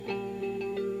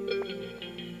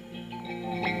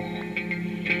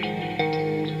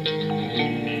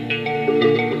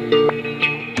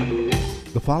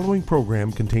following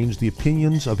program contains the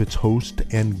opinions of its host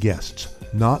and guests,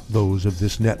 not those of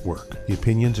this network. The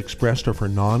opinions expressed are for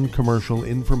non-commercial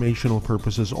informational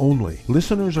purposes only.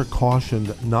 Listeners are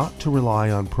cautioned not to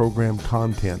rely on program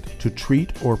content to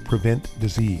treat or prevent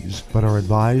disease, but are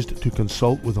advised to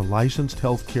consult with a licensed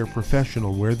healthcare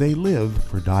professional where they live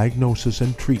for diagnosis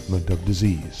and treatment of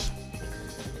disease.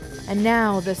 And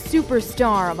now, the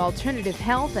superstar of alternative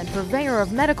health and purveyor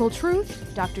of medical truth,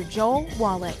 Dr. Joel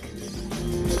Wallach.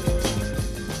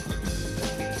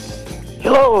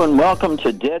 Hello and welcome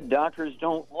to Dead Doctors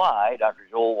Don't Lie. Dr.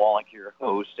 Joel Wallach, your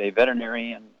host, a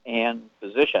veterinarian and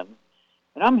physician.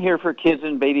 And I'm here for kids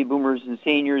and baby boomers and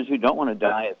seniors who don't want to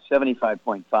die at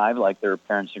 75.5 like their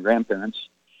parents and grandparents.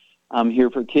 I'm here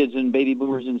for kids and baby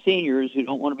boomers and seniors who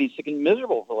don't want to be sick and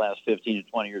miserable for the last 15 to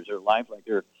 20 years of their life like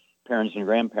their parents and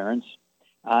grandparents.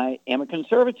 I am a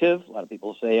conservative. A lot of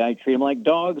people say I treat them like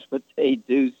dogs, but they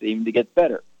do seem to get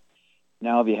better.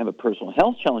 Now, if you have a personal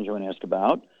health challenge you want to ask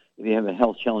about, if you have a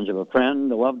health challenge of a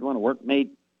friend, a loved one, a workmate,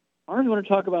 or if you want to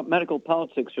talk about medical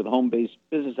politics or the home-based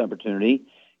business opportunity,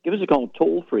 give us a call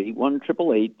toll-free,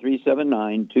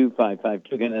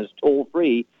 1-888-379-2552. Again, that's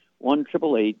toll-free,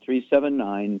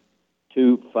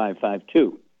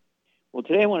 1-888-379-2552. Well,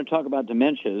 today I want to talk about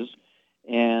dementias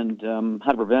and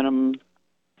how to prevent them,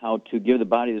 how to give the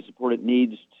body the support it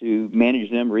needs to manage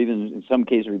them or even in some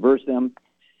cases reverse them.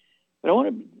 But I want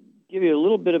to give you a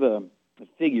little bit of a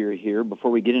figure here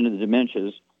before we get into the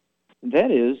dementias. And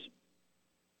that is,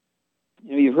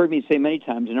 you've heard me say many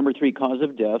times, the number 3 cause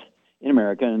of death in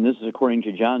America, and this is according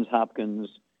to Johns Hopkins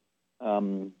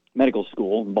Medical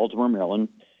School in Baltimore, Maryland.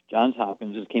 Johns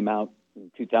Hopkins, this came out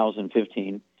in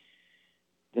 2015.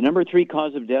 The number 3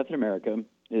 cause of death in America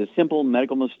is simple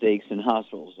medical mistakes in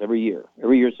hospitals every year.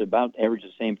 Every year it's about average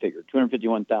the same figure,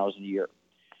 251,000 a year.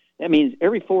 That means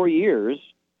every 4 years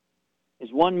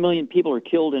is 1 million people are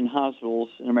killed in hospitals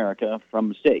in America from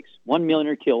mistakes. 1 million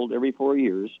are killed every 4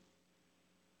 years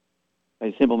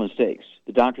by simple mistakes.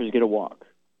 The doctors get a walk.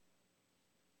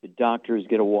 The doctors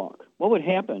get a walk. What would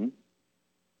happen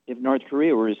if North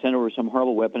Korea were to send over some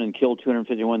horrible weapon and kill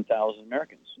 251,000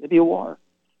 Americans? It'd be a war.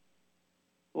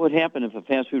 What would happen if a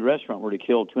fast food restaurant were to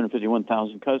kill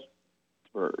 251,000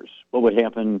 customers? What would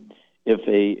happen if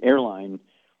a airline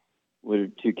were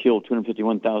to kill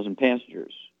 251,000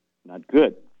 passengers? Not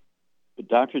good. But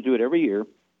doctors do it every year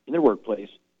in their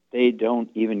workplace. They don't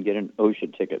even get an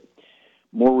OSHA ticket.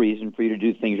 More reason for you to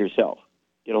do things yourself.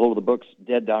 Get a hold of the books,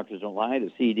 Dead Doctors Don't Lie, the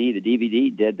CD, the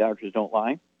DVD, Dead Doctors Don't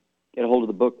Lie. Get a hold of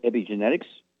the book, Epigenetics,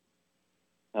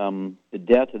 The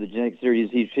Death of the Genetic Theory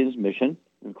of Disease Transmission.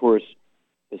 And of course,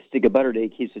 The Stick of Butter Day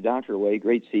Keeps the Doctor Away,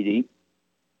 great CD.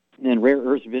 And then Rare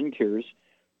Earths Forbidden Cures.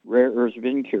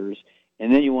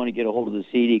 And then you want to get a hold of the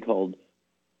CD called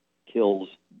Kills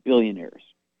Billionaires.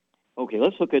 Okay,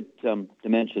 let's look at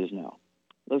dementias now.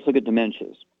 There's,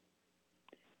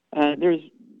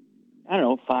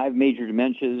 5 major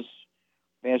dementias.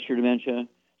 Vascular dementia,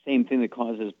 same thing that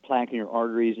causes plaque in your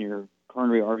arteries and your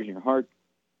coronary arteries in your heart.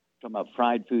 Talking about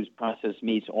fried foods, processed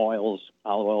meats, oils,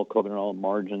 olive oil, coconut oil,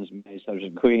 margarines,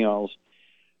 cooking oils,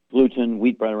 gluten,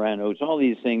 wheat, bread, rye, oats. All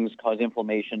these things cause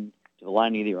inflammation to the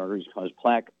lining of the arteries, cause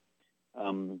plaque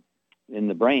in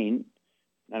the brain,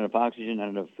 not enough oxygen, not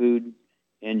enough food,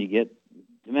 and you get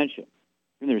dementia.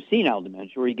 And there's senile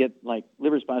dementia where you get like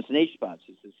liver spots and H spots.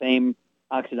 It's the same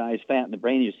oxidized fat in the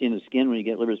brain you see in the skin when you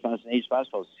get liver spots and H spots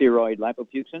called ceroid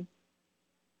lipofusin.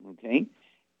 Okay?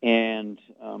 And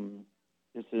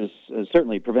this is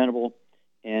certainly preventable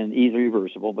and easily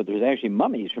reversible, but there's actually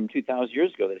mummies from 2,000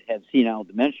 years ago that had senile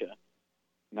dementia.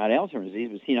 Not Alzheimer's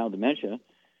disease, but senile dementia.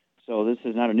 So this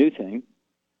is not a new thing.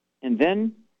 And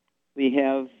then we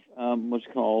have what's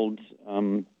called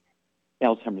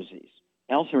Alzheimer's disease.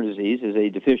 Alzheimer's disease is a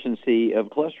deficiency of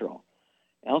cholesterol.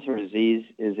 Alzheimer's disease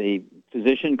is a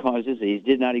physician-caused disease,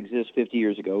 did not exist 50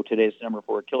 years ago. Today it's the number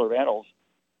 4 killer of adults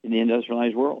in the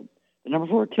industrialized world. The number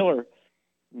 4 killer,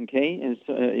 okay, is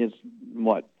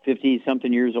what,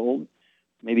 50-something years old,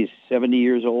 maybe 70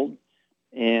 years old.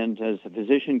 And as a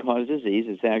physician-caused disease,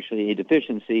 it's actually a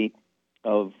deficiency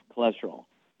of cholesterol.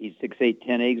 Eat 6, 8,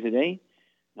 10 eggs a day,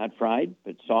 not fried,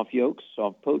 but soft yolks,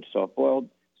 soft poached, soft boiled,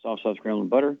 soft scrambled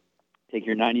butter. Take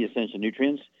your 90 essential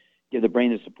nutrients, give the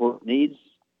brain the support it needs,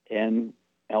 and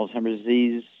Alzheimer's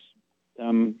disease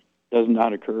does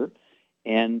not occur.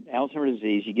 And Alzheimer's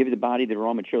disease, you give the body the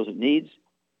raw materials it needs,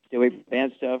 stay away from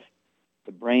bad stuff,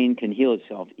 the brain can heal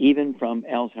itself, even from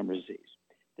Alzheimer's disease.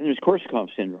 Then there's Korsakoff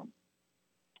syndrome.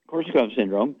 Korsakoff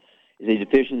syndrome is a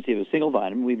deficiency of a single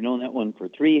vitamin. We've known that one for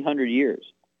 300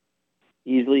 years.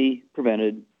 Easily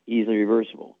prevented, easily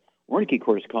reversible.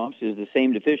 Wernicke-Korsakoff's is the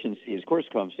same deficiency as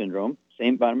Korsakoff syndrome,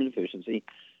 same vitamin deficiency,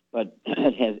 but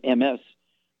it has MS,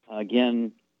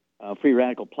 again, free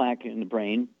radical plaque in the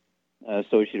brain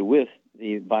associated with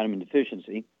the vitamin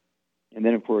deficiency. And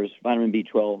then, of course, vitamin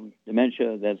B12,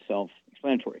 dementia, that's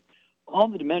self-explanatory. All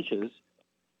the dementias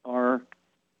are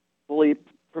fully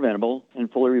preventable and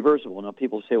fully reversible. Now,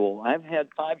 people say, well, I've had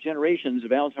 5 generations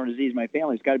of Alzheimer's disease in my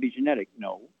family. It's got to be genetic.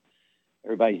 No.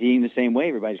 Everybody's eating the same way.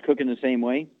 Everybody's cooking the same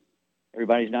way.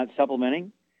 Everybody's not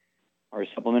supplementing or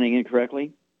supplementing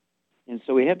incorrectly. And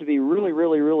so we have to be really,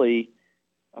 really, really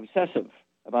obsessive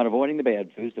about avoiding the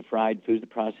bad foods, the fried foods, the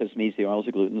processed meats, the oils,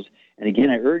 the glutens. And again,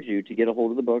 I urge you to get a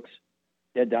hold of the books,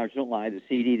 Dead Doctors Don't Lie, the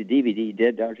CD, the DVD,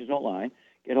 Dead Doctors Don't Lie.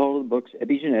 Get a hold of the books,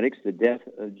 Epigenetics, The Death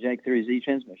of Genetic Theory of Disease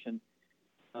Transmission.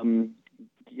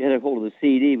 Get a hold of the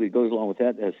CD that goes along with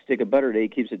that. A stick of butter a day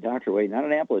keeps the doctor away. Not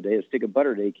an apple a day, a stick of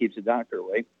butter a day keeps the doctor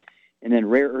away. And then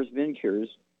Rare Earth Vin Cures,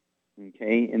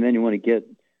 okay? And then you want to get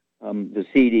the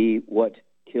CD, What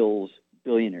Kills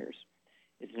Billionaires.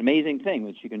 It's an amazing thing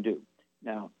that you can do.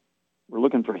 Now, we're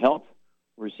looking for help.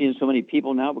 We're seeing so many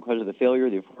people now because of the failure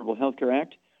of the Affordable Health Care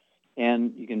Act.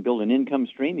 And you can build an income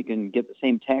stream. You can get the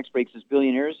same tax breaks as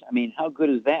billionaires. I mean, how good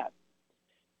is that?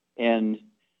 And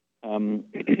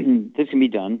this can be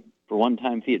done for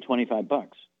one-time fee of $25.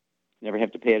 Never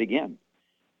have to pay it again.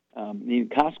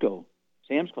 Costco,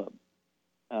 Sam's Club,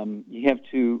 you have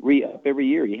to re-up every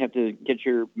year. You have to get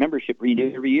your membership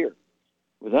renewed every year.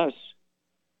 With us,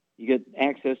 you get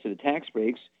access to the tax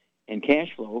breaks and cash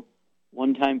flow,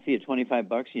 one-time fee of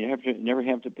 $25. You never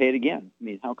have to pay it again. I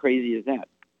mean, how crazy is that?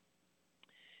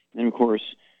 And then, of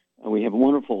course, we have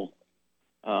wonderful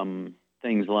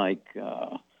things like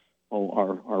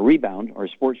our Rebound, our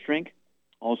sports drink,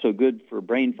 also good for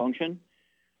brain function,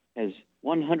 has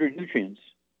 100 nutrients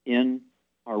in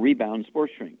our Rebound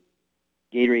sports drink.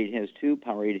 Gatorade has 2,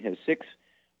 Powerade has 6.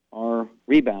 Our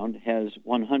Rebound has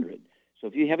 100. So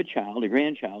if you have a child, a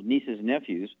grandchild, nieces and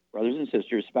nephews, brothers and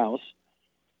sisters, spouse,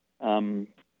 and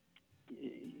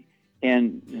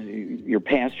your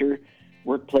pastor,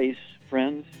 workplace,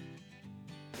 friends,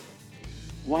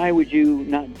 why would you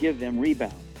not give them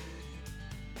Rebound?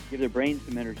 Give their brains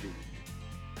some energy.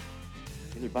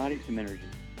 Give their bodies some energy.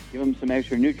 Give them some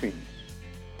extra nutrients.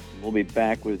 And we'll be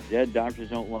back with Dead Doctors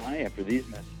Don't Lie after these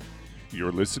messages.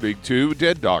 You're listening to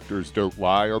Dead Doctors Don't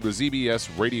Lie on the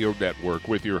ZBS Radio Network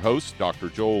with your host, Dr.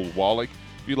 Joel Wallach.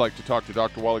 If you'd like to talk to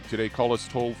Dr. Wallach today, call us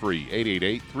toll-free,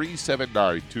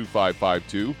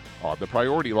 888-379-2552, on the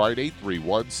priority line,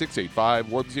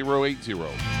 831-685-1080.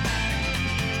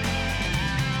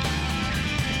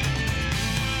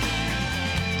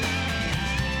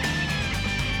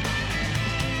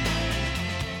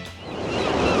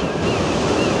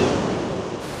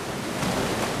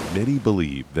 Many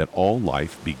believe that all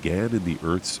life began in the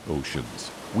Earth's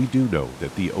oceans. We do know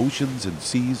that the oceans and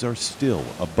seas are still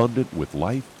abundant with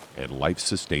life and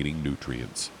life-sustaining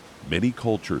nutrients. Many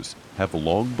cultures have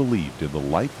long believed in the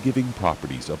life-giving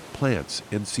properties of plants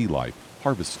and sea life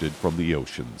harvested from the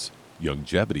oceans.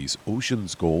 Youngevity's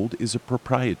Ocean's Gold is a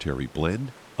proprietary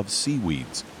blend of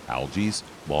seaweeds, algae,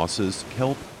 mosses,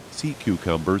 kelp, sea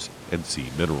cucumbers, and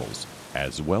sea minerals,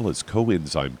 as well as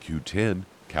coenzyme Q10,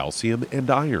 calcium, and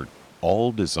iron,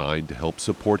 all designed to help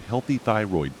support healthy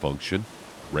thyroid function,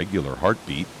 regular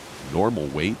heartbeat, normal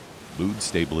weight, mood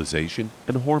stabilization,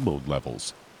 and hormone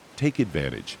levels. Take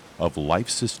advantage of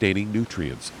life-sustaining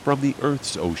nutrients from the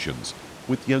Earth's oceans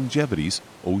with Youngevity's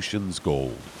Ocean's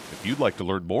Gold. If you'd like to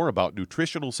learn more about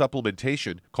nutritional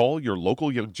supplementation, call your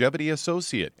local Youngevity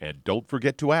associate, and don't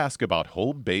forget to ask about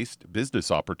home-based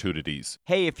business opportunities.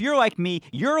 Hey, if you're like me,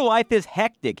 your life is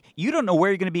hectic. You don't know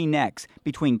where you're going to be next.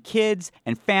 Between kids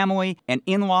and family and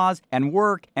in-laws and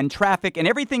work and traffic and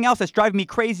everything else that's driving me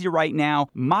crazy right now,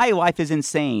 my life is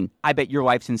insane. I bet your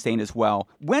life's insane as well.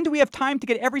 When do we have time to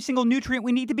get every single nutrient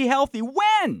we need to be healthy?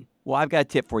 When? Well, I've got a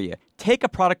tip for you. Take a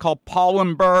product called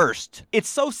Pollen Burst. It's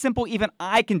so simple, even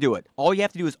I can do it. All you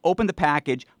have to do is open the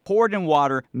package, pour it in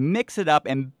water, mix it up,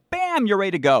 and bam, you're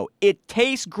ready to go. It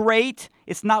tastes great.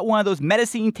 It's not one of those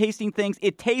medicine tasting things.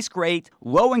 It tastes great,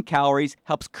 low in calories,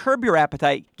 helps curb your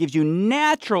appetite, gives you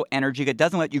natural energy that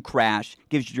doesn't let you crash,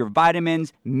 gives you your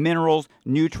vitamins, minerals,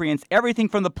 nutrients, everything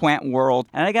from the plant world.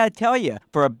 And I got to tell you,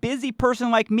 for a busy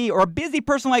person like me or a busy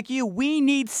person like you, we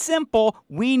need simple,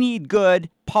 we need good.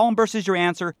 Pollen Burst is your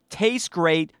answer. Tastes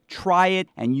great. Try it,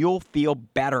 and you'll feel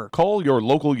better. Call your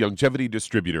local Youngevity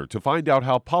distributor to find out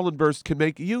how Pollen Burst can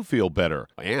make you feel better.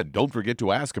 And don't forget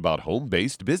to ask about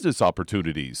home-based business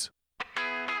opportunities.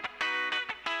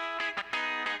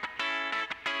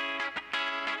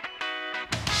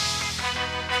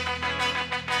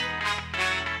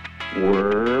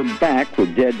 We're back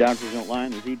with Dead Doctors Don't Lie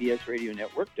on the ZBS Radio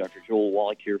Network. Dr. Joel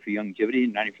Wallach here for Youngevity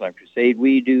and 95 Crusade.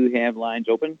 We do have lines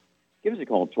open. Give us a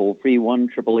call, toll-free,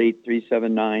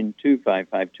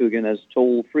 1-888-379-2552. Again, that's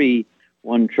toll-free,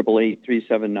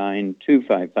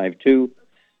 1-888-379-2552.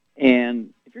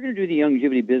 And if you're going to do the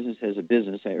Youngevity business as a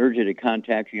business, I urge you to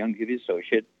contact your Youngevity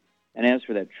associate and ask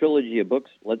for that trilogy of books,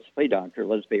 Let's Play Doctor,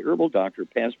 Let's Play Herbal Doctor,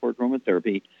 Passport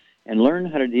Aromatherapy, and learn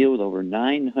how to deal with over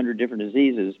 900 different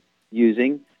diseases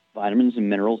using vitamins and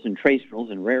minerals and trace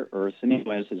minerals and rare earths,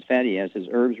 amino acids, fatty acids,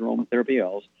 herbs, aromatherapy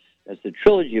oils. That's the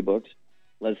trilogy of books,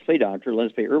 Let's Play Doctor,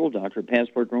 Let's Play Herbal Doctor,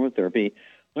 Passport Aromatherapy.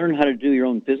 Learn how to do your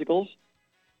own physicals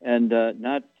and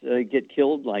not get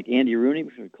killed like Andy Rooney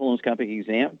for a colonoscopic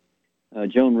exam,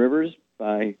 Joan Rivers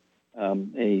by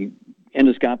a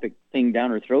endoscopic thing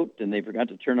down her throat, and they forgot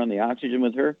to turn on the oxygen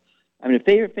with her. I mean,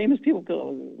 if famous people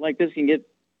like this can get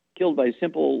killed by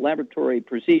simple laboratory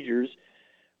procedures,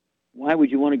 why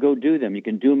would you want to go do them? You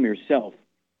can do them yourself.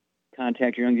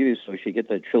 Contact your Youngevity associate. Get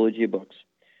that trilogy of books.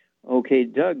 Okay,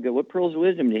 Doug, what pearls of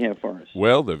wisdom do you have for us?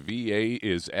 Well, the VA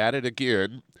is at it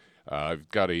again. I've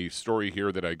got a story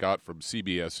here that I got from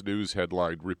CBS News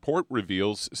headline, Report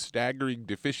Reveals Staggering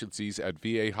Deficiencies at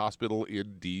VA Hospital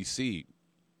in D.C.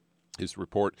 His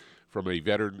report from a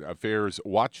Veteran Affairs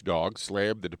watchdog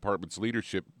slammed the department's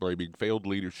leadership, blaming failed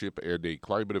leadership and a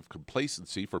climate of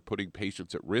complacency for putting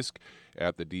patients at risk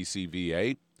at the D.C.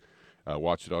 VA.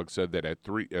 Watchdog said that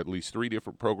at least three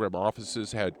different program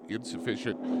offices had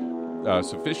sufficient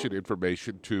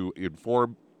information to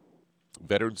inform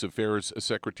Veterans Affairs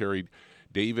Secretary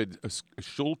David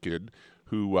Shulkin,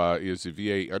 who is the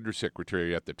VA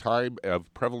Undersecretary at the time,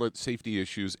 of prevalent safety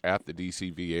issues at the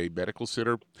D.C. VA Medical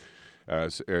Center.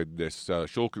 And this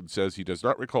Shulkin says he does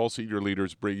not recall senior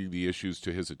leaders bringing the issues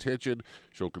to his attention.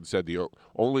 Shulkin said he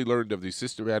only learned of the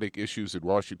systematic issues in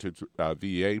Washington's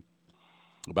VA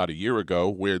about a year ago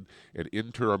when an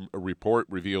interim report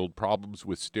revealed problems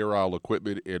with sterile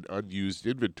equipment and unused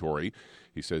inventory.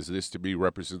 He says this to me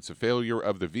represents a failure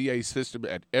of the VA system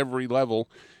at every level.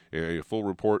 A full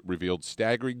report revealed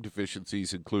staggering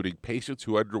deficiencies, including patients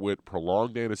who underwent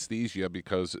prolonged anesthesia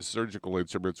because surgical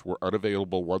instruments were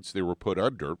unavailable once they were put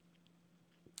under.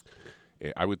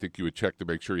 I would think you would check to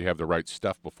make sure you have the right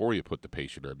stuff before you put the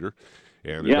patient under.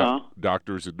 And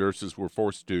doctors and nurses were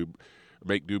forced to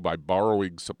make do by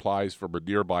borrowing supplies from a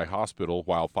nearby hospital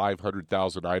while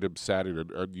 500,000 items sat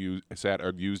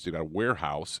unused in a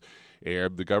warehouse.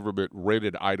 And the government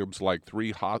rented items like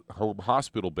 3 home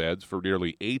hospital beds for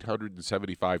nearly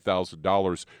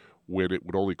 $875,000 when it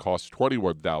would only cost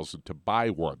 $21,000 to buy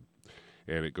one.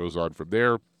 And it goes on from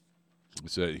there.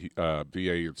 So,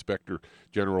 VA Inspector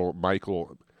General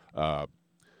Michael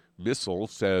Missel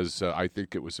says, I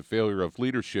think it was a failure of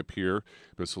leadership here.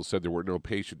 Missel said there were no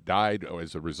patient died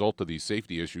as a result of these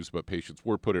safety issues, but patients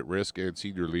were put at risk and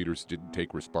senior leaders didn't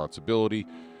take responsibility.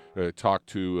 Talked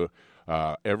to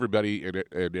everybody,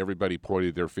 and everybody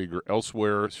pointed their finger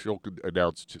elsewhere. Shulkin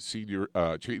announced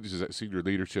changes at senior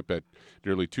leadership at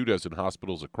nearly 24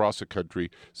 hospitals across the country,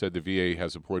 said the VA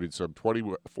has appointed some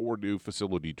 24 new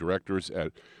facility directors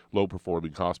at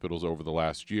low-performing hospitals over the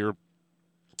last year.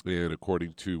 And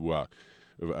according to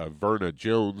Verna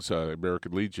Jones,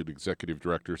 American Legion executive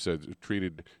director, said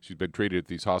she's been treated at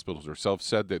these hospitals herself,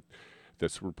 said that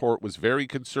this report was very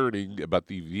concerning, but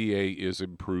the VA is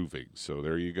improving. So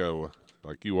there you go.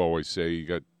 Like you always say, you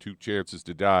got 2 chances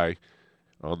to die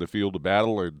on the field of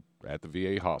battle and at the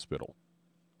VA hospital.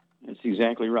 That's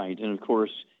exactly right. And, of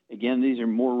course, again, these are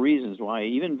more reasons why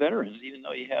even veterans, even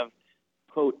though you have,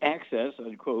 quote, access,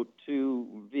 unquote,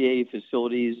 to VA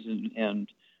facilities and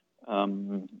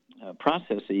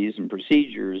processes and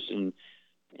procedures, and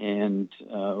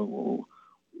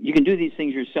you can do these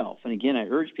things yourself. And again, I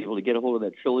urge people to get a hold of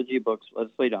that trilogy of books,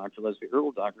 Let's Play Doctor, Let's Play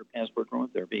Herbal Doctor, Passport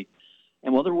Aromatherapy.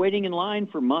 And while they're waiting in line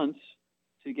for months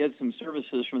to get some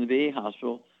services from the VA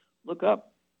hospital, look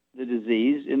up the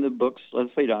disease in the books,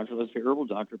 Let's Play Doctor, Let's Play Herbal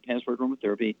Doctor, Passport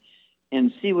Aromatherapy,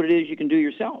 and see what it is you can do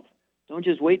yourself. Don't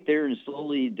just wait there and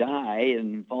slowly die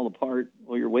and fall apart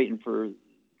while you're waiting for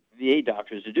VA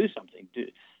doctors to do something.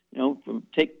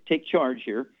 Take charge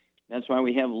here. That's why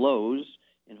we have Lowe's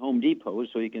and Home Depot,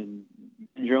 so you can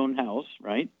mend your own house,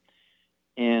 right?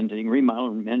 And you can remodel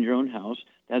and mend your own house.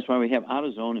 That's why we have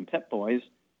AutoZone and Pep Boys,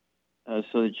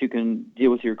 so that you can deal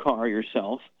with your car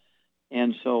yourself.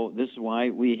 And so this is why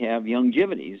we have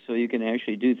Youngevity, so you can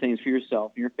actually do things for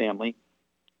yourself and your family.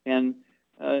 And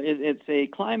it's a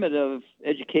climate of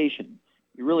education.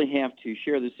 You really have to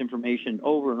share this information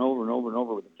over and over and over and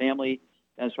over with the family.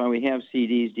 That's why we have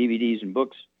CDs, DVDs, and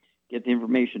books. Get the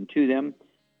information to them.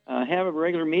 have a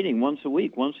regular meeting once a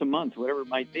week, once a month, whatever it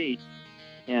might be,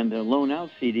 and loan out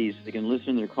CDs so they can listen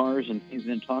in their cars and things,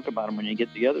 and then talk about them when you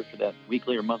get together for that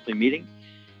weekly or monthly meeting,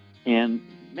 and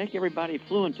make everybody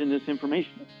fluent in this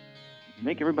information.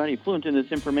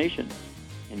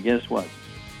 And guess what?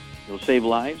 You'll save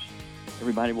lives.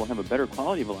 Everybody will have a better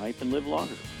quality of life and live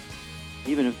longer,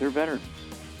 even if they're veterans.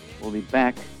 We'll be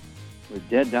back with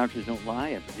Dead Doctors Don't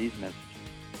Lie after these messages.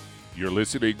 You're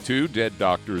listening to Dead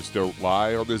Doctors Don't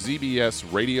Lie on the ZBS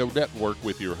Radio Network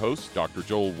with your host, Dr.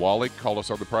 Joel Wallach. Call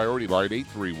us on the priority line,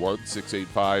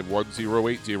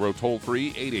 831-685-1080, toll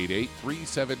free,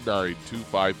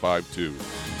 888-379-2552.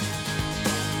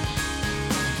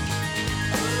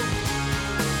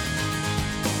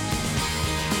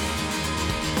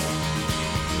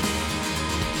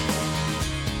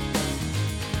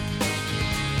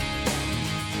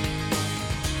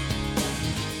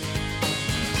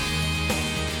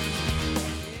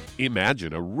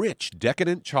 Imagine a rich,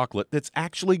 decadent chocolate that's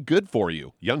actually good for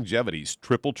you. Youngevity's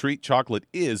Triple Treat chocolate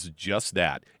is just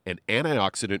that, an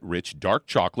antioxidant-rich dark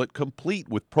chocolate complete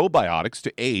with probiotics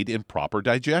to aid in proper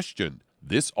digestion.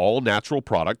 This all-natural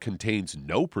product contains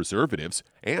no preservatives,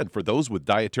 and for those with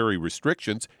dietary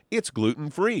restrictions, it's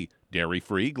gluten-free,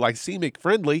 dairy-free,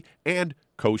 glycemic-friendly, and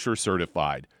kosher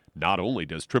certified. Not only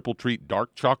does Triple Treat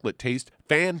dark chocolate taste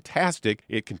fantastic,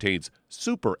 it contains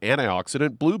super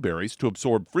antioxidant blueberries to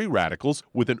absorb free radicals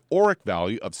with an ORAC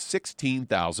value of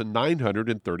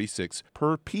 16,936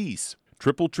 per piece.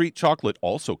 Triple Treat chocolate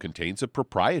also contains a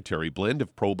proprietary blend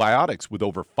of probiotics with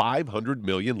over 500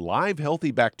 million live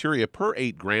healthy bacteria per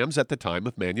 8 grams at the time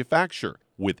of manufacture,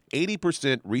 with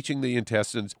 80% reaching the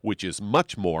intestines, which is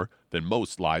much more than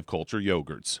most live culture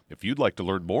yogurts. If you'd like to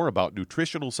learn more about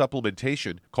nutritional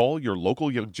supplementation, call your local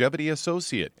Youngevity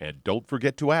associate, and don't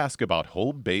forget to ask about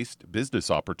home-based business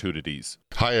opportunities.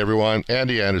 Hi everyone,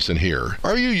 Andy Anderson here.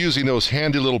 Are you using those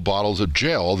handy little bottles of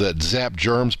gel that zap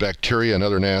germs, bacteria, and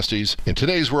other nasties? In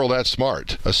today's world, that's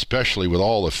smart, especially with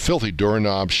all the filthy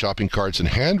doorknobs, shopping carts, and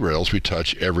handrails we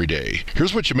touch every day.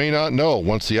 Here's what you may not know.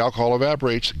 Once the alcohol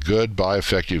evaporates, goodbye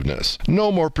effectiveness. No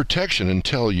more protection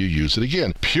until you use it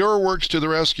again. PureWorks to the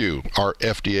rescue. Our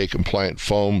FDA-compliant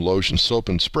foam, lotion, soap,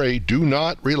 and spray do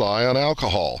not rely on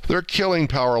alcohol. Their killing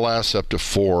power lasts up to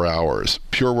 4 hours.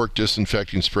 PureWorks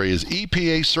disinfecting spray is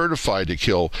EPA certified to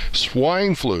kill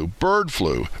swine flu, bird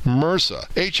flu, MRSA,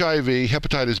 HIV,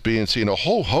 hepatitis B and C, and a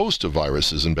whole host of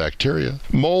viruses and bacteria.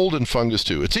 Mold and fungus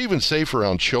too. It's even safe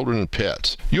around children and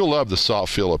pets. You'll love the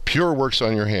soft feel of PureWorks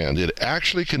on your hand. It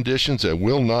actually conditions and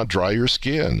will not dry your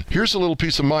skin. Here's a little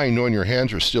peace of mind knowing your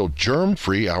hands are still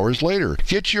germ-free hours later.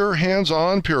 Get your hands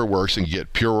on PureWorks and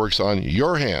get PureWorks on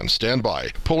your hands. Stand by.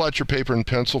 Pull out your paper and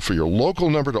pencil for your local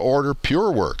number to order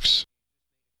PureWorks.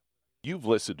 You've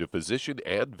listened to physician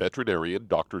and veterinarian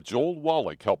Dr. Joel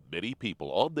Wallach help many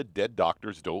people on the Dead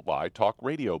Doctors Don't Lie talk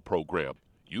radio program.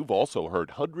 You've also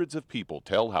heard hundreds of people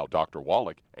tell how Dr.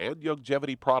 Wallach and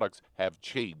Youngevity products have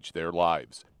changed their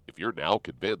lives. If you're now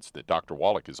convinced that Dr.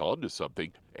 Wallach is onto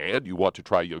something and you want to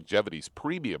try Youngevity's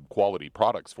premium quality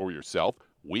products for yourself,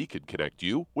 we can connect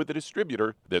you with a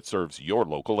distributor that serves your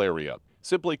local area.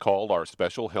 Simply call our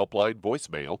special helpline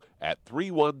voicemail at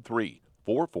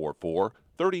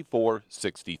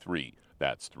 313-444-3463.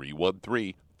 That's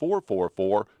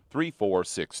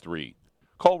 313-444-3463.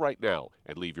 Call right now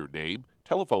and leave your name,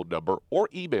 telephone number, or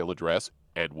email address,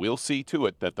 and we'll see to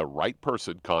it that the right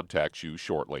person contacts you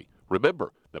shortly.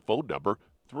 Remember, the phone number,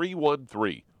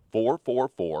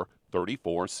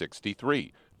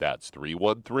 313-444-3463. That's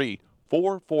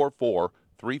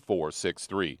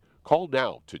 313-444-3463. Call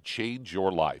now to change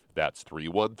your life. That's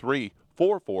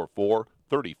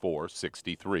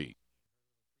 313-444-3463.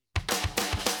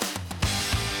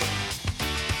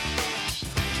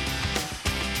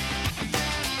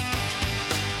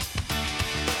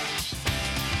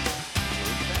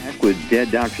 With Dead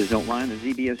Doctors Don't Lie on the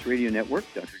ZBS Radio Network.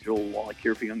 Dr. Joel Wallach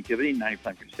here for Youngevity,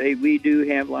 95 Crusade. We do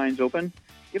have lines open.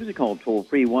 Give us a call,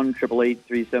 toll-free,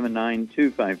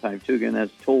 1-888-379-2552. Again,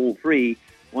 that's toll-free,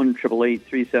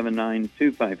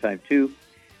 1-888-379-2552.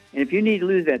 And if you need to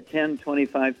lose that 10,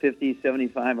 25, 50,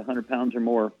 75, 100 pounds or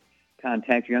more,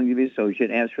 contact your Youngevity associate.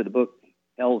 Ask for the book,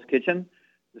 Hell's Kitchen.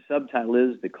 The subtitle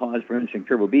is The Cause, Prevention, and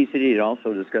Cure of Obesity. It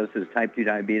also discusses type 2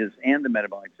 diabetes and the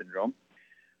metabolic syndrome.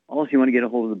 Also, you want to get a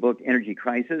hold of the book, Energy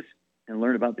Crisis, and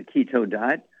learn about the keto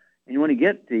diet. And you want to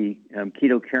get the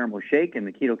Keto Caramel Shake and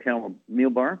the Keto Caramel Meal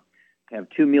Bar. Have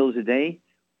 2 meals a day,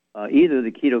 either the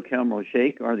Keto Caramel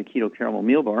Shake or the Keto Caramel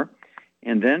Meal Bar.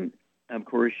 And then, of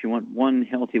course, you want 1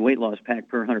 healthy weight loss pack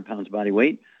per 100 pounds body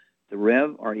weight. The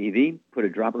Rev, R-E-V, put a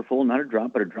dropper full, not a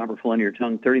drop, but a dropper full under your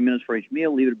tongue, 30 minutes for each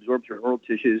meal. Leave it absorb through oral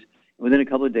tissues Within a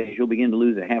couple of days, you'll begin to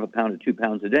lose a half a pound to 2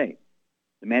 pounds a day.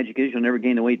 The magic is you'll never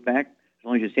gain the weight back as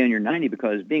long as you stay on your 90,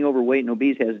 because being overweight and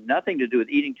obese has nothing to do with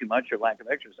eating too much or lack of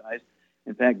exercise.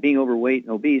 In fact, being overweight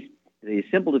and obese is a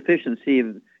simple deficiency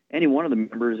of any one of the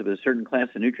members of a certain class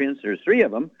of nutrients. There's 3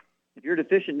 of them. If you're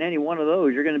deficient in any one of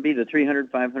those, you're going to be the 300,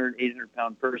 500,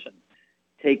 800-pound person.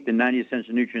 Take the 90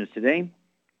 essential nutrients today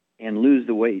and lose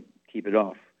the weight. Keep it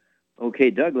off.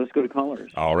 Okay, Doug, let's go to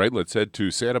callers. All right, let's head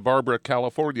to Santa Barbara,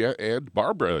 California. And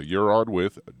Barbara, you're on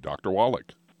with Dr.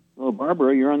 Wallach. Well,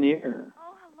 Barbara, you're on the air.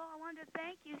 Oh, hello. I want to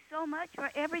thank you so much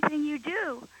for everything you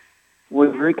do. Well,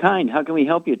 you're very kind. How can we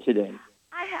help you today?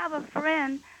 I have a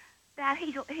friend that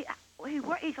he's a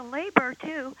laborer,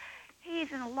 too.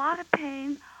 He's in a lot of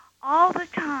pain all the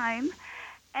time,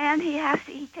 and he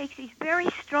takes these very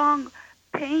strong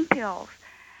pain pills.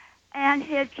 And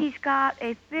he's got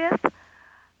a 5th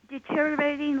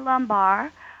deteriorating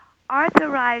lumbar,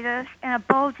 arthritis, and a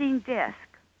bulging disc.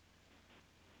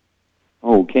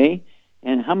 Okay.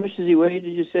 And how much does he weigh,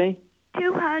 did you say?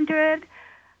 About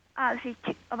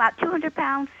 200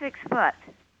 pounds, 6 foot.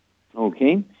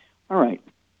 Okay. All right.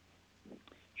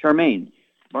 Charmaine,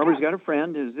 Barbara's got a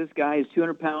friend. This guy is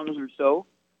 200 pounds or so.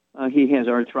 He has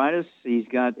arthritis. He's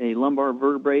got a lumbar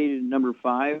vertebrae, number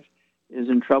 5, is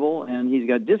in trouble, and he's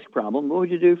got disc problem. What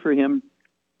would you do for him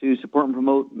to support and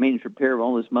promote maintenance repair of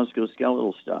all this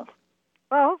musculoskeletal stuff?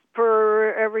 Well,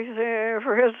 for everything,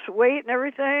 for his weight and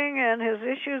everything and his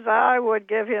issues, I would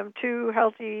give him 2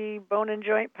 healthy bone and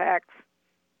joint packs.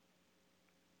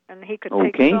 And he could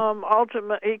take some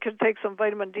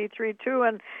vitamin D3 too,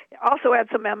 and also add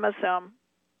some MSM.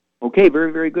 Okay,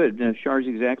 very, very good. Char's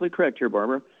exactly correct here,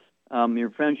 Barbara.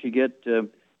 Your friend should get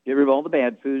rid of all the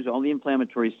bad foods, all the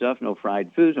inflammatory stuff, no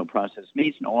fried foods, no processed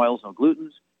meats, no oils, no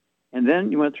glutens. And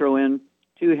then you want to throw in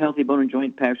 2 healthy bone and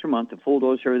joint packs per month, a full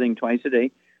dose of everything twice a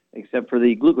day, except for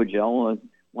the glucogel.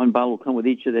 1 bottle will come with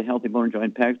each of the healthy bone and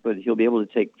joint packs, but he'll be able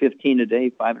to take 15 a day,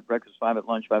 5 at breakfast, 5 at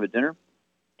lunch, 5 at dinner.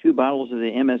 2 bottles of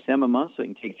the MSM a month, so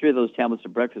he can take 3 of those tablets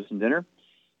at breakfast and dinner.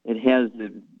 It has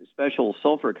the special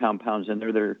sulfur compounds in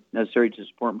there that are necessary to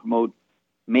support and promote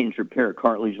maintenance repair,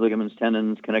 cartilage, ligaments,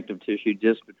 tendons, connective tissue,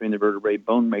 disc between the vertebrae,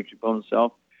 bone matrix, bone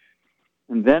itself.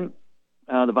 And then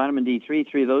the vitamin D3,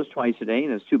 3 of those twice a day,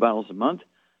 and that's 2 bottles a month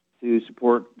to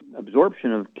support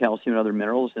absorption of calcium and other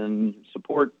minerals and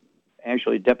support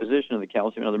actually deposition of the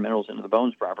calcium and other minerals into the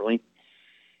bones properly.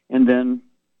 And then,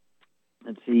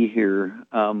 let's see here,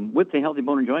 with the healthy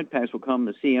bone and joint packs will come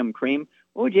the CM cream.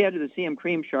 What would you add to the CM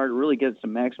cream, Char, to really get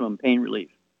some maximum pain relief?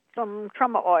 Some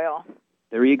trauma oil.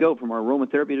 There you go. From our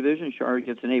aromatherapy division, Char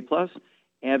gets an A+.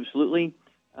 Absolutely.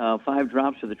 5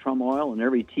 drops of the trauma oil and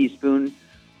every teaspoon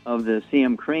of the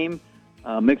CM cream.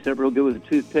 Mix it up real good with a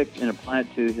toothpick and apply it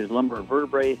to his lumbar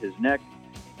vertebrae, his neck,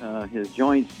 his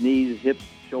joints, knees, hips,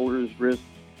 shoulders, wrists,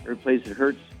 every place it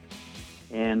hurts.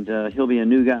 And he'll be a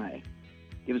new guy.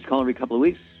 Give us a call every couple of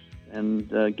weeks and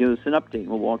give us an update.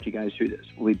 We'll walk you guys through this.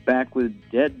 We'll be back with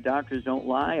Dead Doctors Don't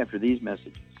Lie after these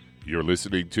messages. You're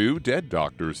listening to Dead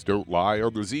Doctors Don't Lie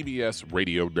on the ZBS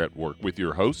Radio Network with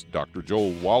your host, Dr.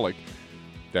 Joel Wallach.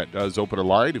 That does open a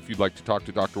line. If you'd like to talk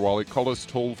to Dr. Wallach, call us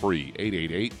toll-free,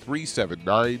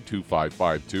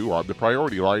 888-379-2552, or on the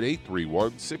priority line,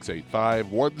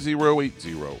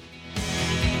 831-685-1080.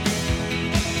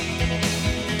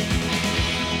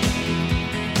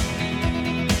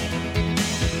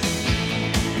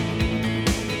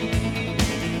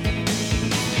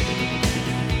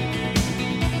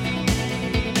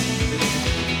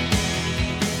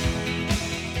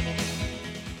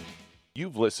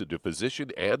 You've listened to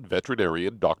physician and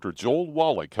veterinarian Dr. Joel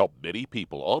Wallach help many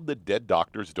people on the Dead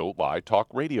Doctors Don't Lie talk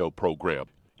radio program.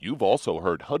 You've also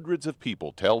heard hundreds of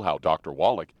people tell how Dr.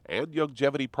 Wallach and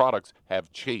Youngevity products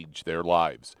have changed their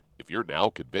lives. If you're now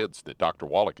convinced that Dr.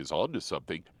 Wallach is onto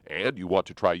something and you want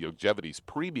to try Youngevity's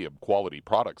premium quality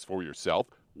products for yourself,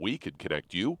 we can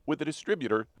connect you with a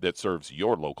distributor that serves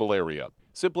your local area.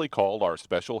 Simply call our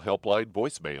special helpline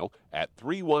voicemail at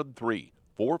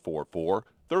 313-444-3463.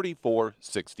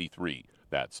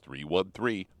 That's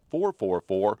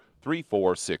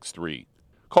 313-444-3463.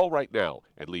 Call right now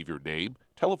and leave your name,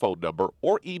 telephone number,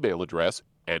 or email address,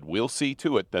 and we'll see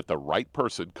to it that the right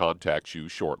person contacts you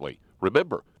shortly.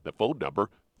 Remember, the phone number,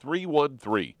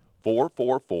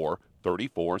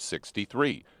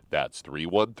 313-444-3463. That's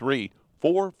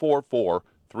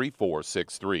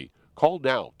 313-444-3463. Call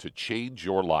now to change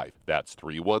your life. That's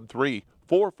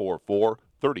 313-444-3463.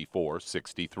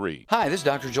 3463. Hi, this is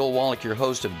Dr. Joel Wallach, your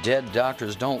host of Dead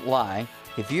Doctors Don't Lie.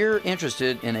 If you're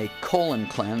interested in a colon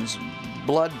cleanse,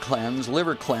 blood cleanse,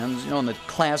 liver cleanse, in the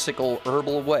classical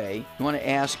herbal way, you want to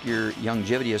ask your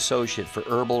Youngevity associate for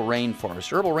Herbal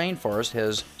Rainforest. Herbal Rainforest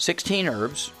has 16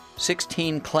 herbs,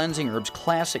 16 cleansing herbs,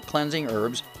 classic cleansing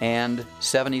herbs, and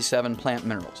 77 plant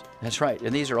minerals. That's right,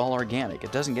 and these are all organic.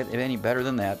 It doesn't get any better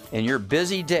than that. In your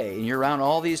busy day, and you're around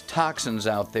all these toxins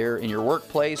out there in your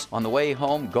workplace, on the way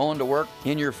home, going to work,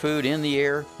 in your food, in the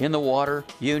air, in the water,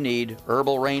 you need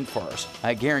Herbal Rainforest.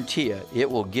 I guarantee you, it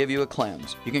will give you a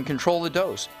cleanse. You can control the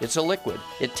dose. It's a liquid.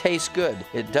 It tastes good.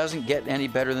 It doesn't get any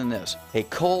better than this. A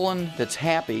colon that's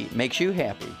happy makes you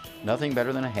happy. Nothing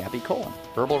better than a happy colon.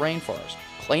 Herbal Rainforest.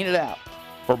 Clean it out.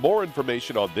 For more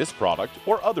information on this product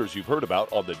or others you've heard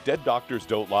about on the Dead Doctors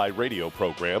Don't Lie radio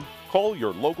program, call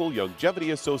your local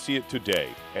Youngevity associate today.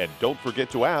 And don't forget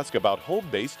to ask about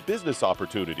home-based business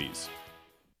opportunities.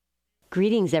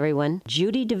 Greetings, everyone.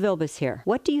 Judy DeVilbus here.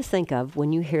 What do you think of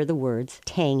when you hear the words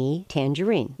tangy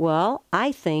tangerine? Well,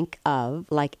 I think of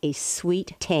like a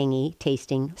sweet, tangy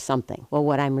tasting something. Well,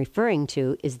 what I'm referring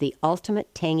to is the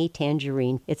Ultimate Tangy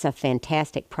Tangerine. It's a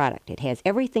fantastic product. It has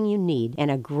everything you need, and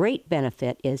a great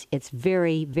benefit is it's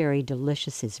very, very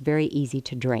delicious. It's very easy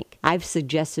to drink. I've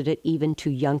suggested it even to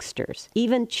youngsters.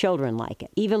 Even children like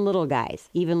it. Even little guys.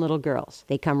 Even little girls.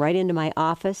 They come right into my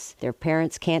office. Their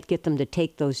parents can't get them to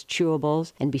take those chewables,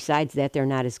 and besides that, they're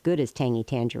not as good as Tangy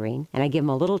Tangerine. And I give them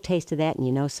a little taste of that, and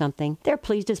you know something? They're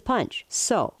pleased as punch.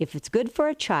 So, if it's good for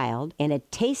a child and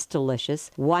it tastes delicious,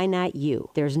 why not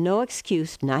you? There's no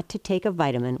excuse not to take a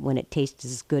vitamin when it tastes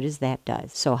as good as that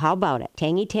does. So how about it?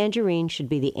 Tangy Tangerine should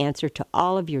be the answer to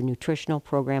all of your nutritional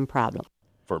program problems.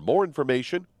 For more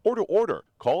information or to order,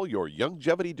 call your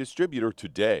Youngevity distributor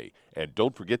today. And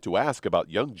don't forget to ask about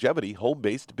Youngevity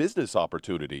home-based business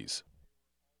opportunities.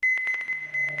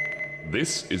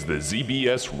 This is the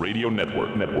ZBS Radio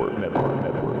Network.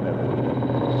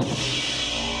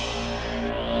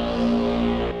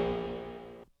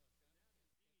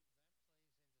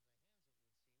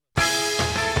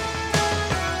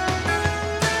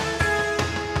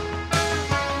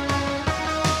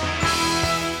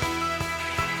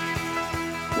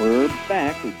 We're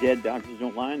back with Dead Doctors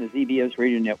Don't Lie on the ZBS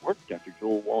Radio Network. Dr.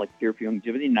 Joel Wallach here for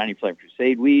Youngevity, 95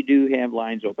 Crusade. We do have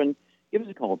lines open. Give us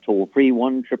a call, toll-free,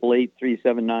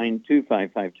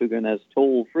 1-888-379-2552. Again, that's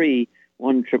toll-free,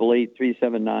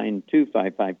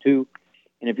 1-888-379-2552.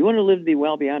 And if you want to live to be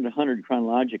well beyond 100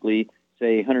 chronologically,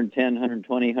 say 110,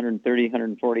 120, 130,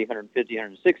 140, 150,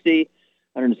 160,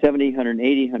 170,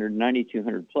 180, 190,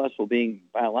 200 plus, while being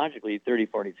biologically 30,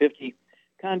 40, 50,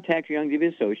 contact your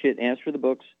Youngevity associate, ask for the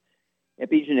books,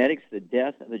 Epigenetics, The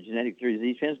Death of the Genetic Theory of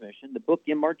Disease Transmission, the book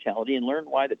Immortality, and learn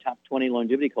why the top 20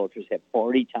 longevity cultures have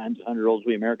 40 times the 100-year-olds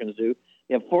we Americans do.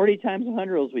 They have 40 times the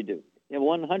 100-year-olds we do. They have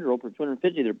 100-year-old per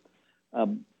 250 of their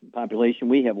population.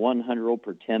 We have 100-year-old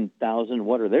per 10,000.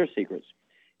 What are their secrets?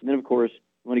 And then, of course,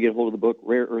 you want to get a hold of the book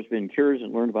Rare Earth-Been Cures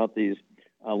and learn about these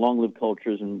long-lived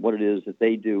cultures and what it is that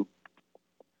they do.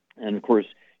 And, of course,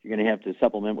 you're going to have to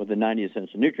supplement with the 90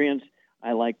 essential nutrients.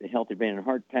 I like the Healthy Brain and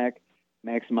Heart Pack.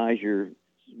 Maximize your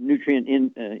nutrient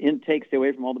intake, stay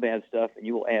away from all the bad stuff, and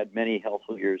you will add many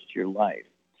healthful years to your life.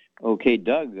 Okay,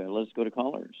 Doug, let's go to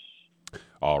callers.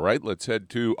 All right, let's head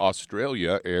to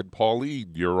Australia. And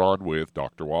Pauline, you're on with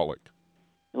Dr. Wallach.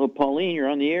 Hello, Pauline, you're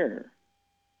on the air.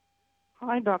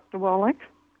 Hi, Dr. Wallach.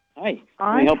 Hi, how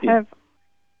can I help you?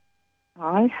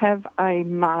 I have a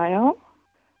male.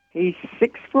 He's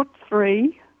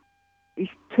 6'3". He's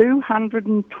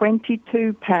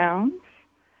 222 pounds.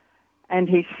 And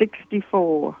he's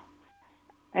 64,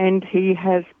 and he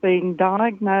has been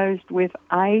diagnosed with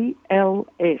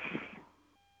ALS.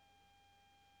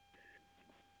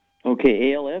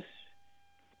 Okay, ALS?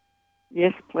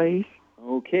 Yes, please.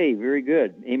 Okay, very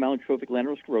good. Amyotrophic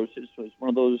lateral sclerosis, so it's one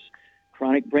of those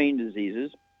chronic brain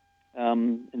diseases.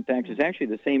 In fact, it's actually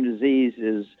the same disease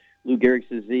as Lou Gehrig's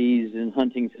disease and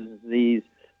Huntington's disease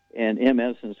and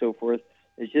MS and so forth.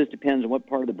 It just depends on what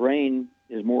part of the brain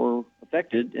is more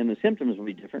affected, and the symptoms will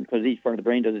be different because each part of the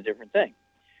brain does a different thing.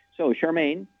 So,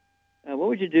 Charmaine, what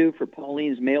would you do for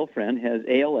Pauline's male friend, has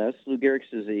ALS, Lou Gehrig's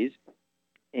disease,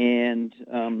 and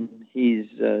he's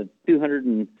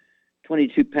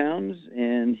 222 pounds,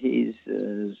 and he's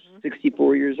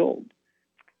 64 years old?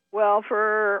 Well,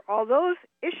 for all those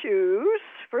issues,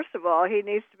 first of all, he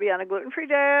needs to be on a gluten-free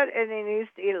diet, and he needs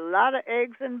to eat a lot of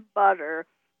eggs and butter.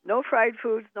 No fried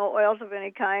foods, no oils of any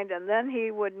kind, and then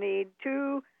he would need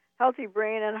 2 Healthy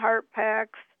Brain and Heart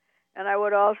Packs, and I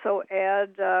would also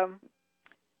add, the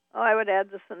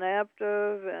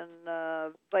Synaptive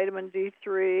and vitamin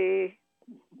D3.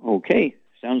 Okay,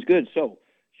 Sounds good. So,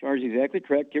 Char's exactly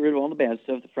correct. Get rid of all the bad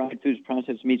stuff, the fried foods,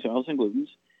 processed meats, oils, and glutens.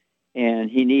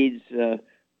 And he needs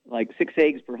like 6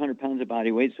 eggs per 100 pounds of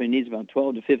body weight, so he needs about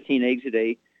 12 to 15 eggs a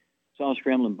day. Soft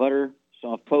scrambled in butter,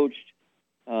 soft poached,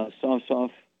 soft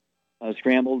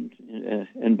scrambled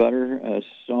in butter,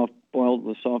 soft boiled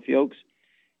with soft yolks.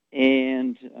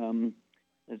 And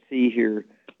let's see here.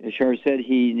 As Char said,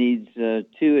 he needs 2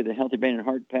 of the Healthy Brain and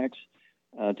Heart packs,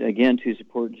 to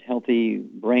support healthy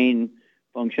brain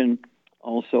function.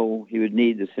 Also, he would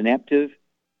need the Synaptive,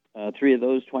 3 of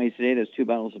those twice a day. That's 2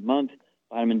 bottles a month.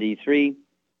 Vitamin D3,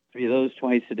 3 of those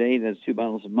twice a day. That's 2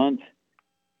 bottles a month.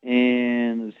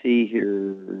 And let's see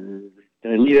here.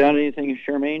 Did I leave out anything,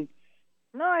 Charmaine?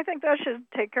 No, I think that should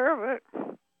take care of it.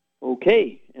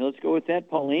 Okay, let's go with that,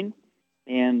 Pauline.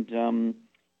 And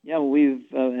we've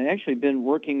actually been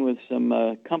working with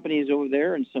some companies over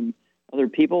there and some other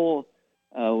people.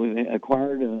 We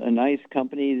acquired a nice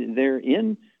company there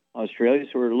in Australia,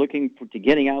 so we're looking to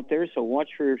getting out there. So watch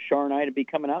for Char and I to be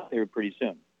coming out there pretty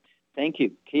soon. Thank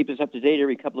you. Keep us up to date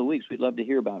every couple of weeks. We'd love to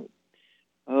hear about it.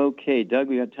 Okay, Doug,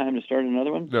 we got time to start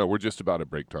another one? No, we're just about at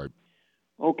break time.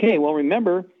 Okay, well,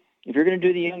 remember, if you're going to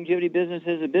do the longevity business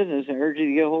as a business, I urge you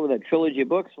to get a hold of that trilogy of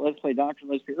books, Let's Play Doctor,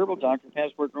 Let's Play Herbal Doctor,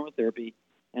 Passport Aromatherapy,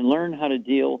 and learn how to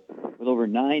deal with over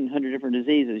 900 different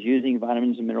diseases using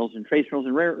vitamins and minerals and trace minerals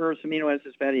and rare earths, amino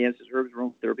acids, fatty acids, herbs,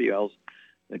 aromatherapy oils.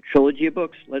 The trilogy of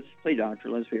books, Let's Play Doctor,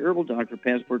 Let's Play Herbal Doctor,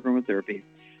 Passport Aromatherapy.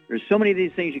 There's so many of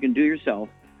these things you can do yourself.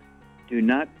 Do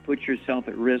not put yourself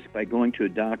at risk by going to a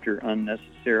doctor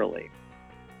unnecessarily.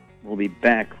 We'll be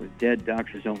back with Dead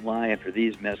Doctors Don't Lie after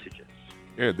these messages.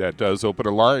 And that does open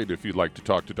a line. If you'd like to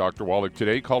talk to Dr. Wallach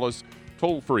today, call us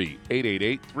toll-free,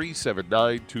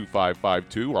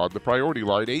 888-379-2552. On the priority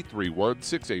line,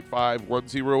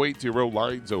 831-685-1080.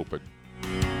 Lines open.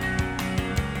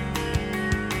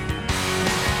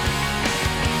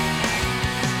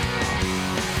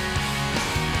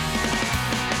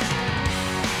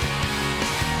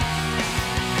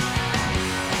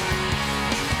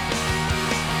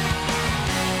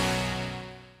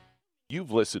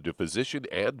 You've listened to physician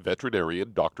and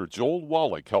veterinarian Dr. Joel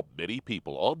Wallach help many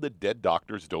people on the Dead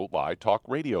Doctors Don't Lie talk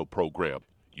radio program.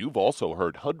 You've also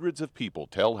heard hundreds of people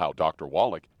tell how Dr.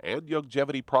 Wallach and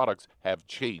Youngevity products have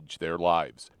changed their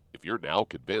lives. If you're now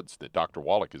convinced that Dr.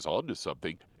 Wallach is onto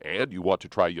something and you want to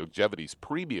try Youngevity's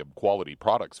premium quality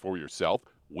products for yourself,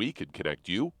 we can connect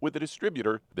you with a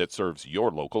distributor that serves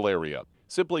your local area.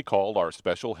 Simply call our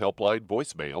special helpline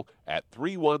voicemail at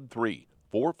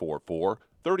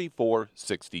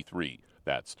 313-444-3463.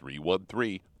 That's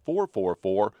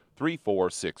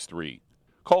 313-444-3463.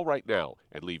 Call right now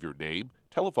and leave your name,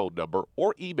 telephone number,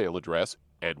 or email address,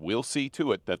 and we'll see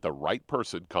to it that the right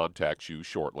person contacts you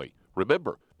shortly.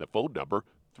 Remember, the phone number,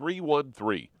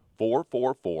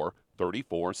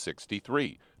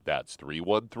 313-444-3463. That's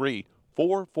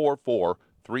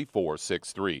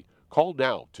 313-444-3463. Call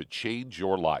now to change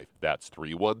your life. That's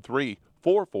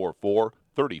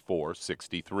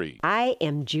 313-444-3463. I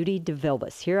am Judy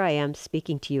DeVilbus. Here I am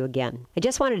speaking to you again. I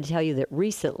just wanted to tell you that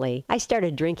recently I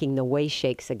started drinking the Whey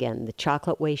Shakes again, the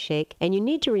chocolate Whey Shake. And you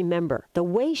need to remember, the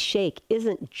Whey Shake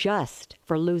isn't just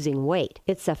for losing weight.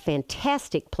 It's a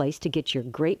fantastic place to get your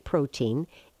great protein.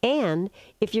 And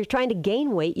if you're trying to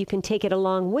gain weight, you can take it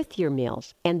along with your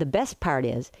meals. And the best part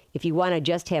is, if you want to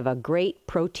just have a great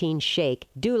protein shake,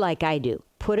 do like I do.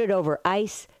 Put it over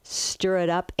ice, stir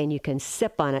it up, and you can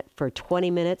sip on it for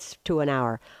 20 minutes to an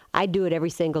hour. I do it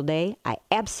every single day. I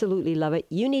absolutely love it.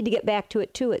 You need to get back to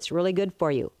it too. It's really good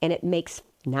for you. And it makes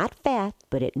not fat,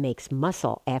 but it makes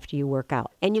muscle after you work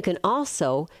out. And you can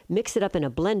also mix it up in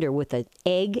a blender with an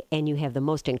egg, and you have the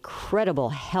most incredible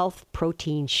health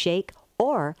protein shake.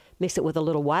 Or mix it with a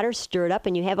little water, stir it up,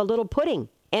 and you have a little pudding.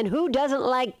 And who doesn't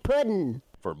like pudding?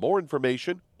 For more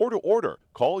information or to order,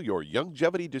 call your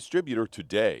Youngevity distributor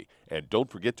today. And don't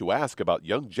forget to ask about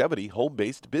Youngevity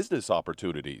home-based business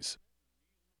opportunities.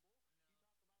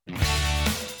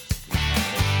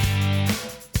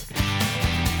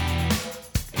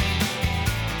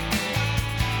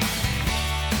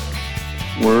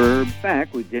 We're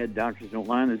back with Dead Doctors Don't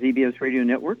Lie on the ZBS Radio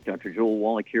Network. Dr. Joel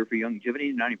Wallach here for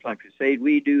Youngevity, 95 Crusade.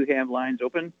 We do have lines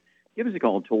open. Give us a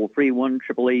call, toll-free,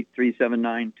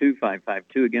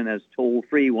 1-888-379-2552. Again, that's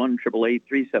toll-free,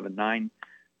 1-888-379-2552.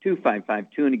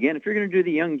 And again, if you're going to do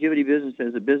the Youngevity business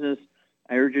as a business,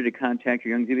 I urge you to contact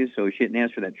your Youngevity associate and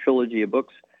ask for that trilogy of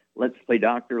books, Let's Play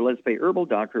Doctor, Let's Play Herbal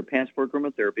Doctor, Passport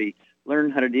Aromatherapy. Learn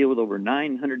how to deal with over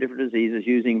 900 different diseases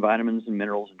using vitamins and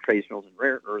minerals and trace minerals and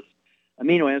rare earths,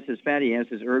 amino acids, fatty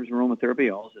acids, herbs, and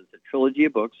aromatherapy oils. It's a trilogy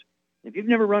of books. If you've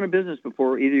never run a business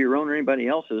before, either your own or anybody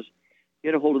else's,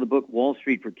 get a hold of the book Wall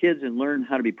Street for Kids and learn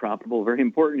how to be profitable. Very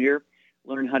important here.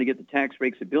 Learn how to get the tax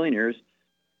breaks of billionaires.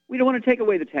 We don't want to take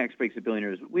away the tax breaks of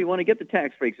billionaires. We want to get the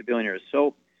tax breaks of billionaires.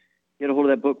 So get a hold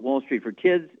of that book, Wall Street for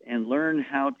Kids, and learn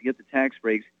how to get the tax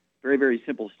breaks. Very, very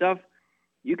simple stuff.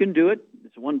 You can do it.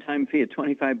 It's a one-time fee of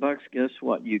 $25. Guess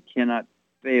what? You cannot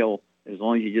fail as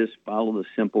long as you just follow the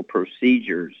simple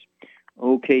procedures.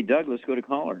 Okay, Doug, let's go to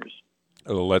callers.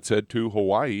 Let's head to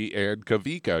Hawaii and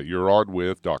Kavika. You're on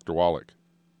with Dr. Wallach.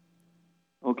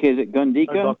 Okay, is it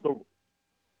Gundika?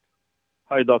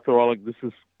 Hi, Dr. Wallach. This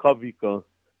is Kavika.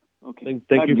 Okay.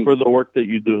 Thank you for the work that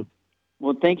you do.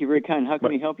 Well, thank you. Very kind. How can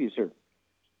we help you, sir?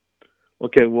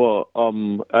 Okay, well,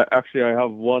 actually, I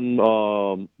have one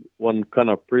kind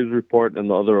of praise report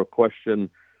and the other a question.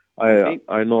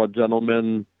 I know a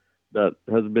gentleman that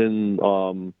has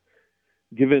been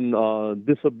given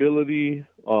disability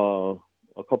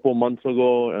a couple months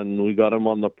ago, and we got him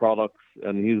on the products,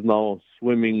 and he's now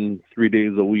swimming 3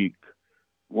 days a week.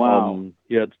 Wow.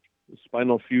 He had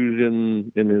spinal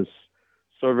fusion in his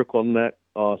cervical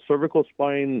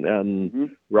spine,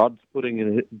 and rods put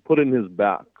in his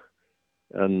back.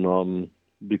 And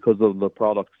because of the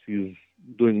products, he's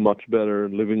doing much better,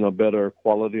 living a better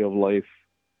quality of life.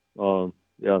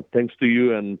 Thanks to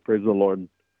you, and praise the Lord.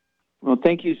 Well,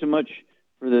 thank you so much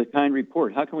for the kind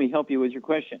report. How can we help you with your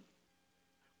question?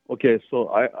 Okay, so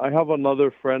I have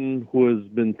another friend who has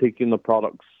been taking the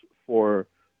products for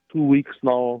 2 weeks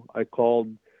now. I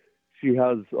called. She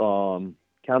has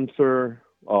cancer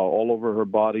all over her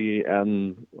body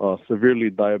and severely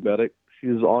diabetic.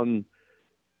 She's on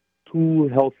 2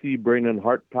 healthy brain and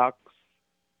heart packs.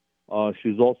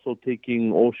 She's also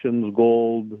taking Ocean's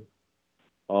Gold,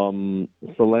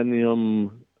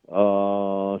 selenium.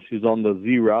 She's on the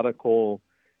Z Radical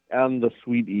and the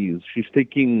Sweet Ease. She's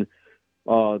taking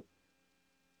 2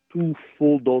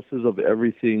 full doses of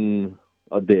everything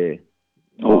a day.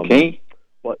 Okay.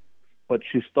 But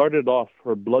she started off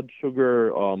her blood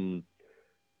sugar,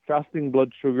 fasting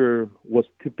blood sugar was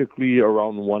typically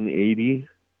around 180,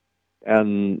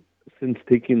 and since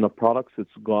taking the products,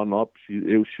 it's gone up. She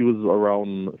was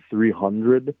around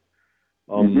 300.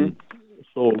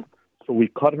 So we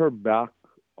cut her back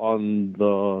on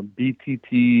the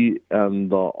BTT and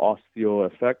the Osteo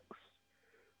FX.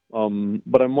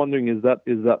 But I'm wondering, is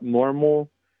that normal?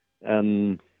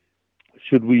 And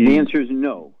should we? The answer is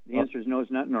no. The answer is no.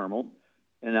 It's not normal.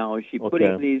 And now, is she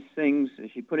putting these things?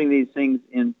 Is she putting these things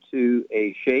into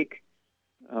a shake?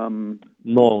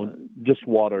 No, just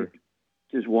water.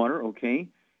 Just water, okay.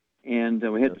 And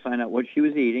we had to find out what she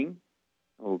was eating,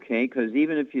 okay? Because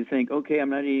even if you think, okay,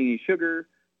 I'm not eating any sugar,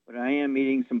 but I am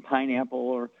eating some pineapple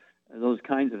or those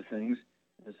kinds of things.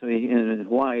 So in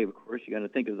Hawaii, of course, you got to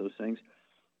think of those things.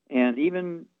 And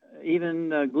even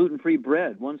gluten-free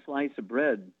bread, one slice of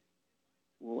bread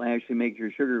will actually make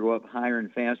your sugar go up higher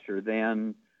and faster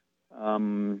than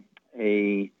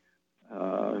a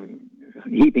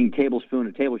heaping tablespoon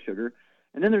of table sugar.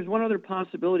 And then there's one other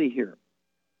possibility here.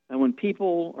 And when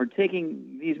people are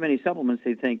taking these many supplements,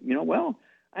 they think, well,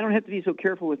 I don't have to be so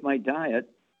careful with my diet.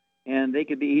 And they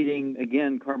could be eating,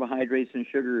 again, carbohydrates and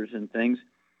sugars and things.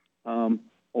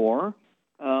 Or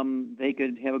they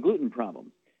could have a gluten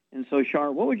problem. And so,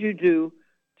 Shar, what would you do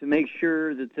to make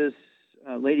sure that this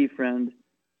lady friend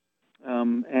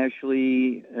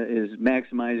actually is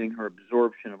maximizing her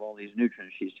absorption of all these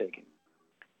nutrients she's taking?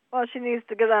 Well, she needs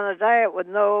to get on a diet with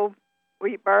no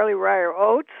wheat, barley, rye, or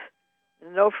oats,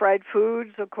 no fried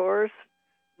foods, of course,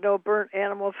 no burnt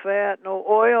animal fat, no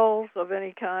oils of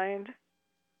any kind.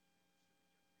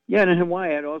 Yeah, and in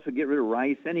Hawaii, I'd also get rid of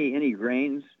rice, any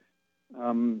grains,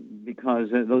 because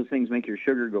those things make your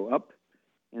sugar go up.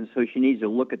 And so she needs to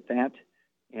look at that.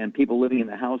 And people living in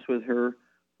the house with her,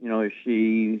 is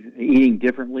she eating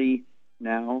differently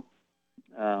now?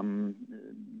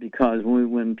 Because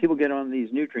when people get on these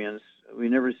nutrients, we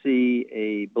never see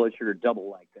a blood sugar double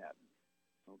like that.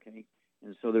 Okay?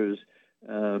 And so there's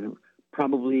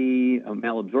probably a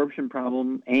malabsorption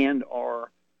problem and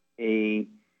or a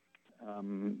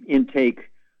intake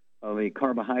of a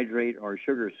carbohydrate or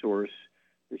sugar source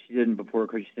that she didn't before,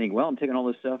 because you think, well, I'm taking all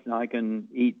this stuff, now I can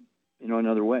eat,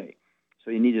 another way.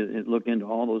 So you need to look into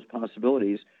all those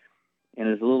possibilities. And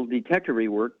there's a little detectory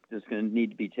work that's going to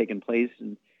need to be taking place.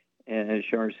 And as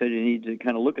Shar said, you need to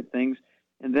kind of look at things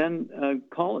and then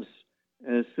call us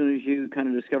as soon as you kind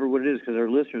of discover what it is, because our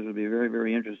listeners will be very,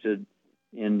 very interested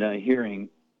in hearing,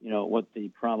 what the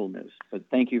problem is. But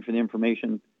thank you for the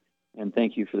information, and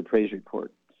thank you for the praise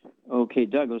report. Okay,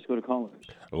 Doug, let's go to callers.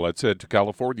 Let's head to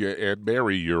California. And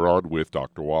Mary, you're on with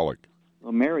Dr. Wallach.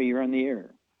 Well, Mary, you're on the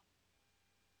air.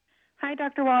 Hi,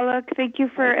 Dr. Wallach. Thank you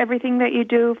for everything that you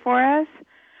do for us.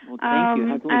 Well, thank you.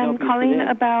 How can we I'm help you calling today?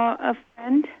 about a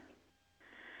friend.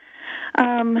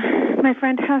 My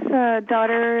friend has a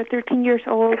daughter, 13 years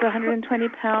old, 120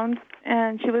 pounds,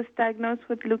 and she was diagnosed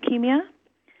with leukemia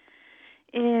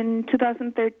in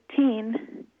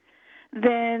 2013.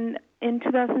 Then in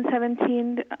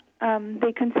 2017,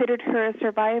 they considered her a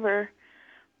survivor.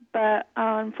 But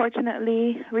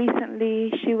unfortunately,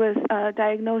 recently, she was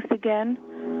diagnosed again.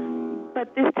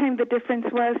 But this time the difference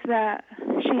was that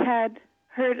she had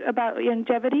heard about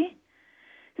longevity,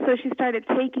 so she started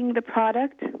taking the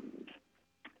product.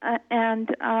 And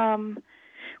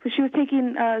she was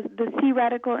taking the C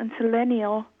radical and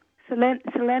selenium.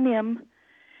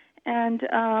 And,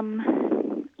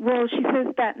 well, she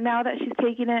says that now that she's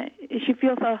taking it, she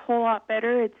feels a whole lot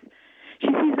better. She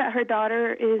sees that her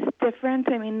daughter is different.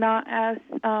 I mean, not as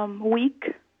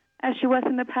weak as she was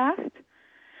in the past.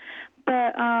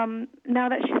 But now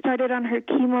that she started on her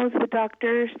chemos, the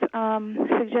doctors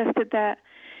suggested that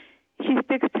she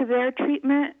sticks to their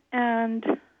treatment, and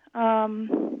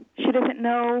she doesn't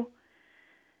know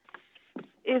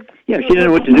if... Yeah, she doesn't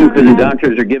know what to do because the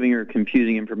doctors are giving her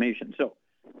confusing information. So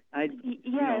I'd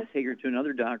take her to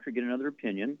another doctor, get another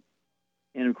opinion.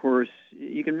 And, of course,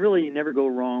 you can really never go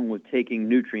wrong with taking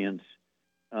nutrients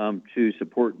to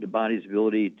support the body's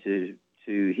ability to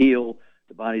heal,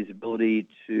 the body's ability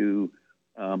to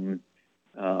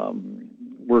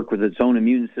work with its own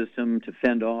immune system to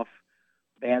fend off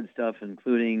bad stuff,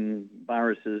 including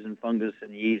viruses and fungus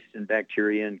and yeast and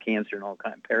bacteria and cancer and all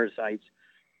kinds of parasites.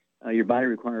 Your body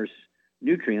requires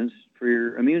nutrients for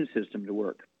your immune system to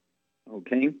work,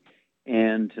 okay?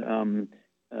 And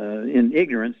in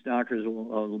ignorance, doctors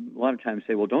will a lot of times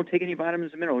say, well, don't take any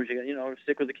vitamins and minerals. You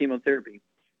stick with the chemotherapy.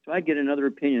 So I'd get another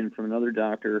opinion from another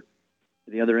doctor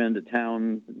at the other end of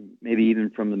town, maybe even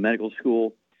from the medical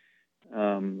school,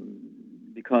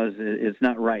 because it's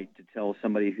not right to tell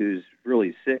somebody who's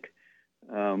really sick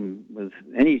with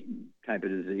any type of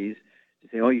disease to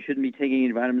say, oh, you shouldn't be taking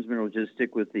any vitamins and minerals, just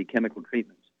stick with the chemical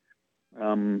treatments.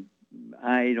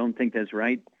 I don't think that's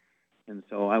right. And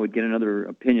so I would get another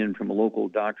opinion from a local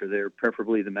doctor there,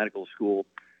 preferably the medical school,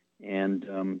 and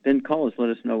then call us, let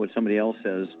us know what somebody else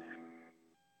says.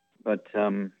 But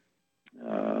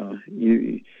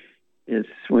it's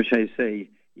what should I say?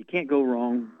 You can't go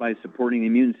wrong by supporting the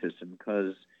immune system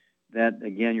because that,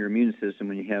 again, your immune system,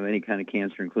 when you have any kind of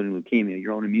cancer, including leukemia,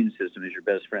 your own immune system is your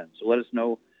best friend. So let us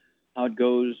know how it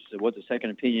goes, what the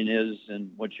second opinion is,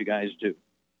 and what you guys do.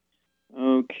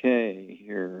 Okay,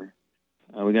 here.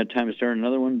 We got time to start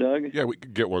another one, Doug? Yeah, we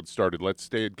can get one started. Let's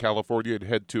stay in California and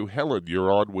head to Helen. You're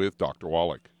on with Dr.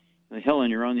 Wallach. Helen,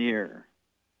 you're on the air.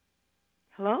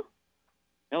 Hello?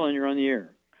 Helen, you're on the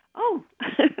air. Oh,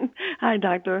 hi,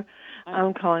 doctor. Hi.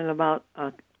 I'm calling about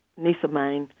a niece of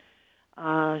mine.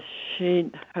 Her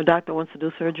doctor wants to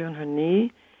do surgery on her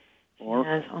knee. Or?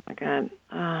 Has, oh my God.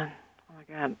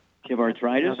 Do you have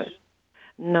arthritis?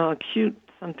 No, acute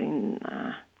something,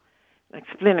 like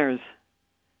splinters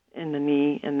in the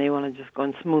knee, and they want to just go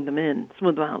and smooth them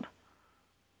out.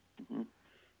 Mm-hmm.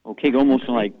 Okay, almost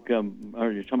like, are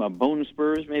you talking about bone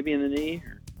spurs maybe in the knee?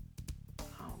 Or?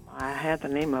 Oh, I had the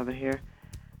name of it here.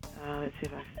 Let's see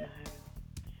if I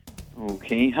can.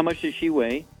 Okay, how much does she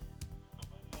weigh?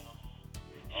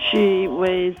 She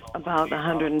weighs about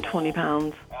 120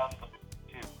 pounds.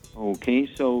 Okay,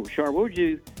 so, Char, what would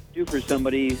you do for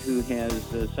somebody who has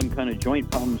some kind of joint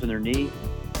problems in their knee?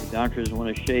 The doctors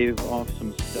want to shave off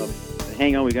some stuff. But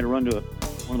hang on, we got to run to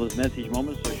one of those message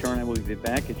moments, so Char and I will be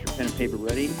back. Get your pen and paper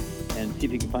ready and see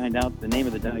if you can find out the name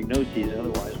of the diagnoses.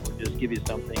 Otherwise, we'll just give you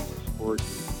something to support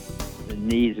the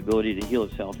knee's ability to heal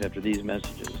itself after these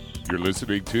messages. You're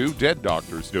listening to Dead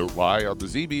Doctors Don't Lie on the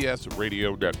ZBS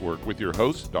Radio Network with your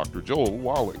host, Dr. Joel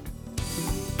Wallach.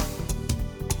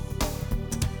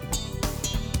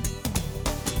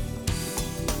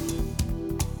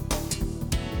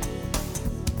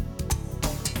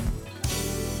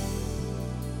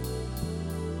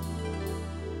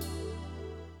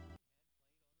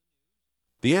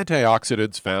 The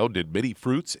antioxidants found in many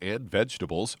fruits and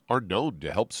vegetables are known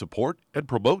to help support and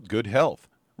promote good health.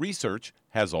 Research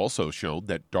has also shown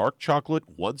that dark chocolate,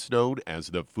 once known as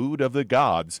the food of the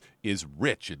gods, is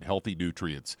rich in healthy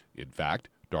nutrients. In fact,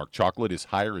 dark chocolate is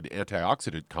higher in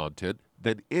antioxidant content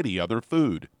than any other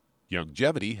food.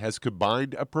 Longevity has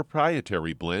combined a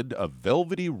proprietary blend of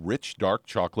velvety rich dark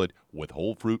chocolate with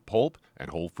whole fruit pulp and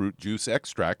whole fruit juice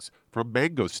extracts from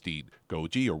mangosteen,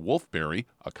 goji or wolfberry,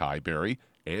 acai berry,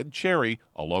 and cherry,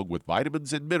 along with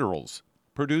vitamins and minerals,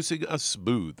 producing a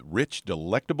smooth, rich,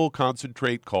 delectable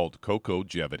concentrate called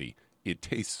Cocogevity. It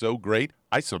tastes so great,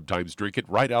 I sometimes drink it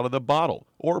right out of the bottle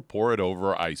or pour it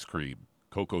over ice cream.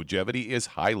 Cocogevity is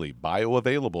highly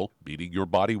bioavailable, meaning your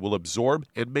body will absorb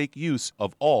and make use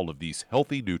of all of these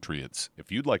healthy nutrients.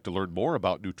 If you'd like to learn more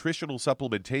about nutritional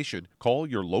supplementation, call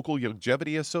your local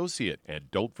Youngevity associate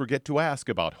and don't forget to ask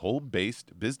about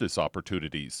home-based business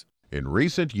opportunities. In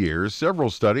recent years, several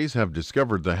studies have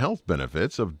discovered the health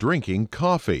benefits of drinking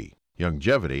coffee.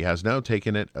 Youngevity has now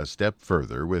taken it a step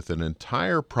further with an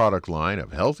entire product line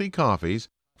of healthy coffees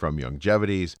from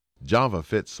Youngevity's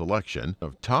JavaFit selection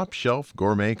of top-shelf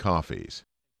gourmet coffees.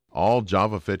 All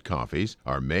JavaFit coffees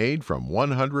are made from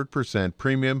 100%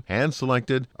 premium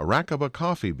hand-selected Arabica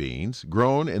coffee beans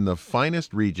grown in the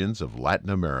finest regions of Latin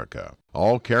America,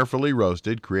 all carefully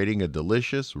roasted, creating a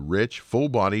delicious, rich,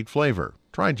 full-bodied flavor.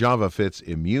 Try JavaFit's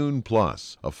Immune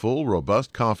Plus, a full,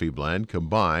 robust coffee blend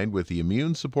combined with the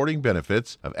immune-supporting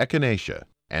benefits of echinacea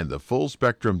and the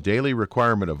full-spectrum daily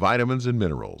requirement of vitamins and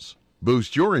minerals.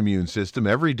 Boost your immune system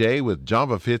every day with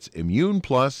JavaFit's Immune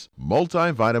Plus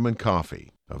multivitamin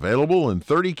coffee. Available in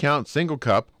 30-count single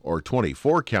cup or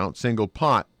 24-count single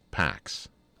pot packs.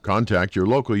 Contact your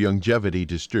local Youngevity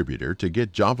distributor to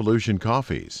get Javalution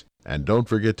coffees. And don't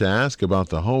forget to ask about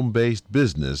the home-based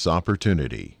business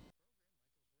opportunity.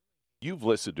 You've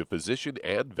listened to physician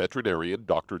and veterinarian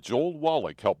Dr. Joel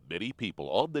Wallach help many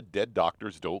people on the Dead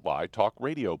Doctors Don't Lie talk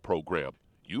radio program.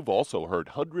 You've also heard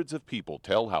hundreds of people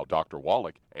tell how Dr.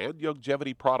 Wallach and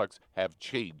Youngevity products have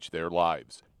changed their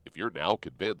lives. If you're now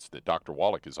convinced that Dr.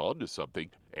 Wallach is onto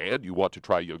something and you want to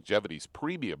try Youngevity's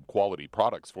premium quality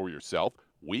products for yourself,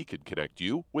 we can connect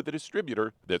you with a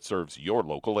distributor that serves your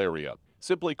local area.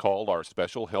 Simply call our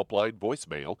special helpline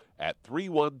voicemail at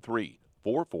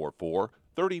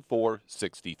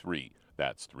 313-444-3463.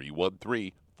 That's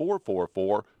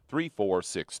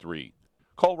 313-444-3463.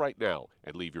 Call right now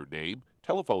and leave your name,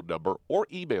 telephone number, or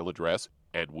email address,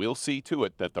 and we'll see to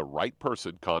it that the right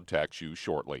person contacts you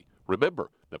shortly. Remember,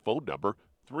 the phone number,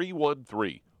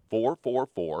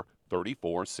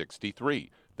 313-444-3463.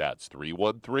 That's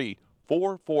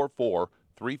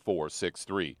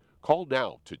 313-444-3463. Call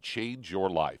now to change your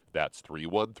life. That's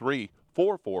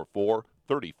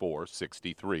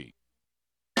 313-444-3463.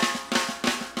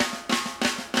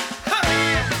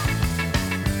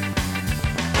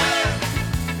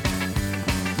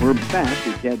 We're back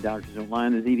with Dead Doctors Don't Lie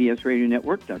on the ZBS Radio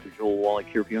Network. Dr. Joel Wallach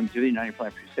here for Youngevity,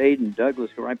 95 Crusade. And Doug,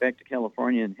 let's go right back to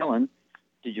California. And Helen,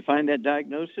 did you find that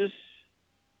diagnosis?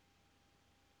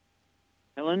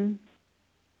 Helen?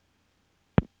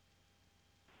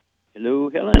 Hello,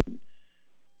 Helen.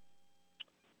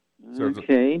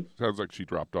 Okay. Sounds like she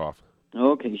dropped off.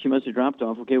 Okay, she must have dropped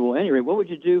off. Okay, well, anyway, what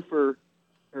would you do for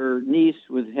her niece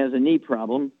has a knee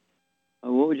problem?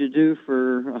 What would you do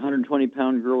for a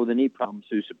 120-pound girl with a knee problem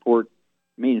to support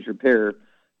maintenance repair?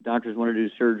 Doctors want to do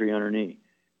surgery on her knee.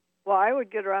 Well, I would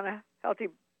get her on a healthy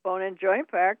bone and joint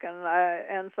pack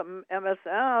and some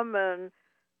MSM, and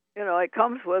it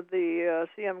comes with the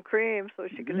CM cream, so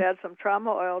she could add some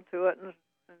trauma oil to it and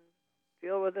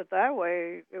deal with it that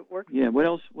way. It works. Yeah. What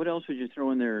else would you throw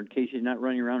in there in case she's not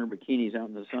running around her bikinis out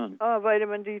in the sun?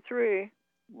 Vitamin D3.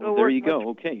 Well, there you go.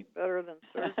 Okay. Better than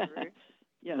surgery.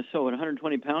 Yeah, so at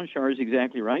 120 pounds, Char is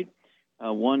exactly right.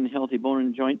 One healthy bone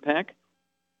and joint pack.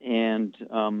 And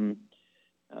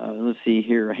let's see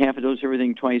here, half a dose of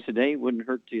everything twice a day. Wouldn't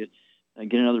hurt to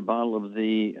get another bottle of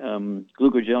the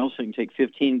glucogel. So you can take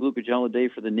 15 glucogel a day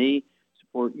for the knee,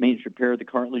 support maintenance repair of the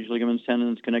cartilage, ligaments,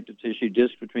 tendons, connective tissue,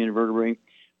 disc between the vertebrae.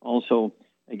 Also,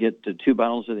 I get 2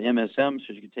 bottles of the MSM,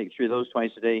 so you can take 3 of those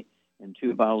twice a day, and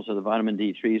 2 bottles of the vitamin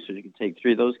D3, so you can take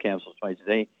 3 of those capsules twice a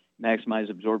day. Maximize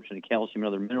absorption of calcium and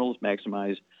other minerals,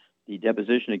 maximize the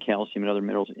deposition of calcium and other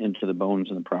minerals into the bones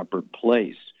in the proper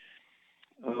place.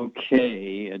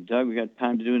 Okay, Doug, we got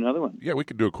time to do another one. Yeah, we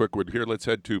can do a quick one here. Let's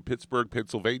head to Pittsburgh,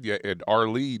 Pennsylvania, and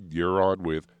Arlene, you're on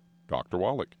with Dr.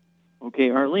 Wallach. Okay,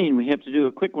 Arlene, we have to do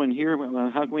a quick one here.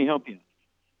 How can we help you?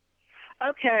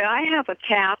 Okay, I have a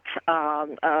cat.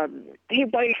 He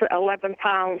weighs 11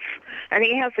 pounds, and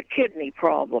he has a kidney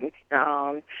problem.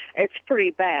 It's pretty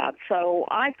bad. So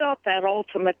I got that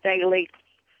Ultimate Daily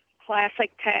Classic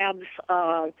tabs.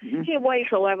 He weighs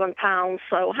 11 pounds,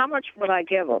 so how much would I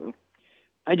give him?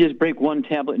 I just break one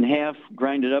tablet in half,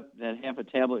 grind it up, that half a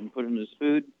tablet, and put it in his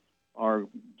food, or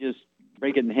just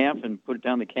break it in half and put it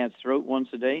down the cat's throat once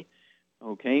a day.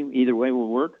 Okay, either way will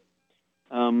work.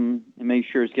 And make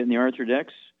sure it's getting the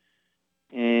Arthrodex,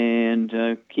 and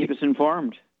keep us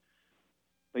informed.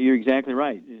 But you're exactly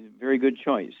right. Very good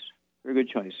choice. Very good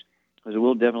choice. Because it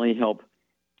will definitely help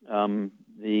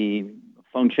the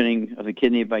functioning of the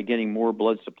kidney by getting more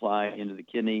blood supply into the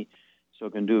kidney, so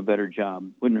it can do a better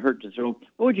job. Wouldn't hurt to throw.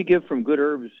 What would you give from Good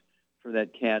Herbs for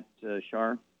that cat,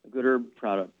 Shar? A Good Herb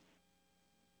product.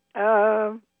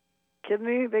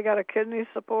 Kidney. They got a kidney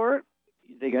support.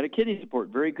 They got a kidney support.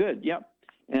 Very good. Yep.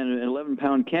 And an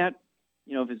 11-pound cat.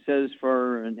 You know, if it says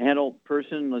for an adult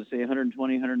person, let's say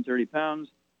 120, 130 pounds,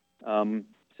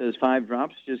 says 5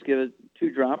 drops, just give it 2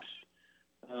 drops.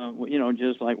 You know,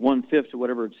 just like 1/5 of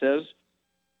whatever it says.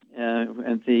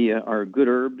 And our Good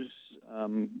Herbs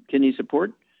kidney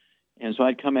support. And so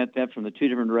I'd come at that from the 2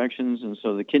 different directions. And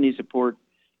so the kidney support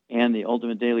and the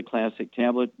Ultimate Daily Classic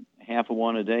tablet, half of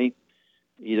one a day.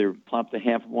 Either plop the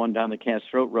half of one down the cat's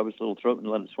throat, rub its little throat and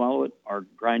let it swallow it, or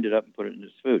grind it up and put it in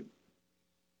its food.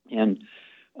 And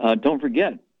don't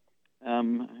forget, I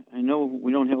know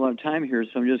we don't have a lot of time here,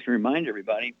 so I'm just going to remind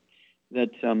everybody that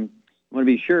I want to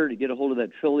be sure to get a hold of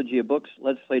that trilogy of books,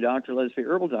 Let's Play Doctor, Let's Play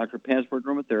Herbal Doctor, Passport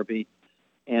Aromatherapy,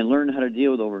 and learn how to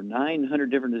deal with over 900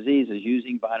 different diseases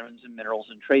using vitamins and minerals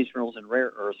and trace minerals and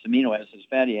rare earths, amino acids,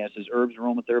 fatty acids, herbs,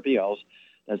 aromatherapy oils.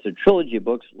 That's the trilogy of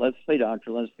books, Let's Play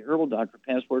Doctor, Let's Play Herbal Doctor,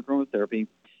 Passport Aromatherapy.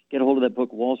 Get a hold of that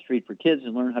book, Wall Street for Kids,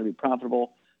 and learn how to be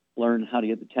profitable, learn how to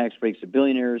get the tax breaks of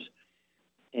billionaires,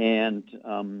 and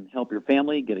help your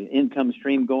family, get an income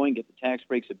stream going, get the tax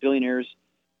breaks of billionaires.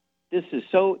 This is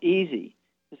so easy.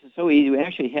 This is so easy. We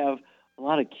actually have a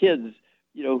lot of kids,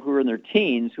 you know, who are in their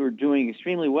teens who are doing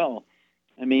extremely well.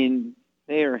 I mean,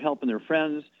 they are helping their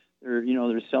friends. They're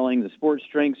selling the sports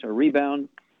drinks or Rebound.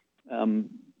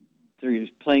 They're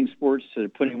playing sports. So they're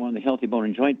putting them on the Healthy Bone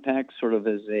and Joint Pack sort of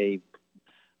as a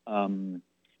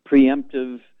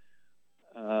preemptive,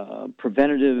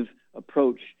 preventative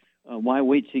approach. Why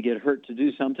wait till you get hurt to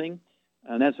do something?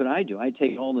 And that's what I do. I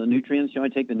take all the nutrients. I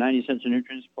take the 90 essential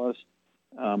nutrients plus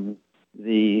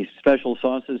the special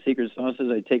sauces, secret sauces.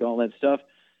 I take all that stuff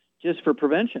just for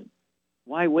prevention.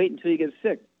 Why wait until you get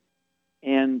sick?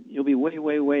 And you'll be way,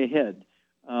 way, way ahead.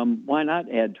 Why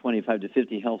not add 25 to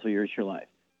 50 healthy years to your life?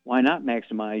 Why not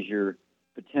maximize your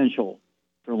potential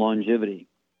for longevity?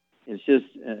 It's just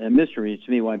a mystery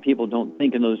to me why people don't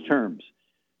think in those terms.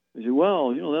 They say, well,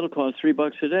 that'll cost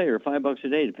 $3 a day or $5 a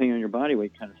day, depending on your body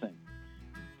weight kind of thing.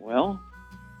 Well,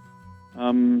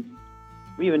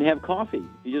 we even have coffee.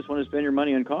 If you just want to spend your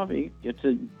money on coffee, get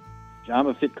to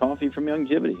Java Fit Coffee from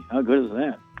Youngevity. How good is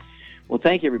that? Well,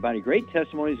 thank you, everybody. Great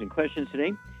testimonies and questions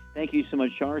today. Thank you so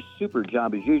much, Shar. Super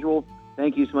job as usual.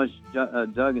 Thank you so much,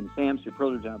 Doug and Sam.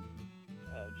 Super job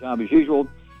as usual.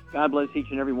 God bless each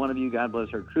and every one of you. God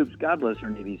bless our troops. God bless our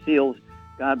Navy SEALs.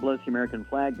 God bless the American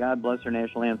flag. God bless our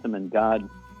national anthem. And God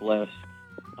bless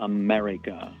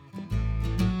America.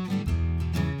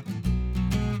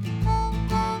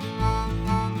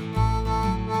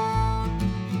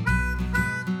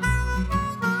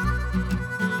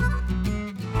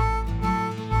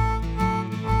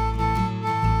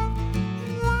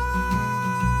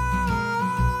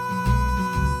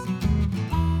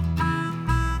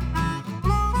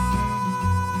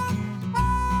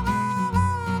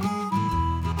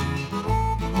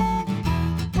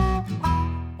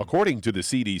 According to the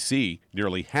CDC,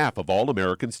 nearly half of all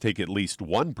Americans take at least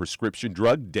one prescription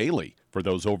drug daily. For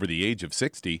those over the age of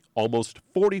 60, almost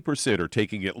 40% are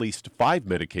taking at least 5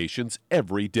 medications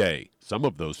every day, some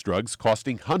of those drugs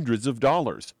costing hundreds of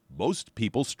dollars. Most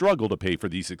people struggle to pay for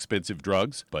these expensive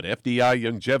drugs, but FDI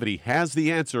Youngevity has the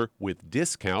answer with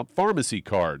discount pharmacy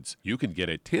cards. You can get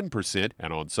a 10%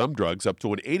 and on some drugs up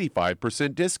to an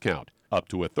 85% discount. Up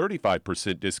to a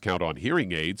 35% discount on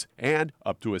hearing aids, and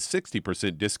up to a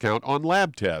 60% discount on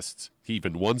lab tests,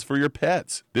 even ones for your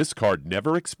pets. This card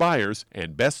never expires,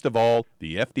 and best of all,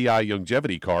 the FDI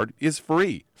Youngevity card is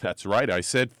free. That's right, I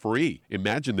said free.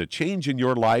 Imagine the change in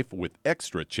your life with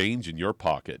extra change in your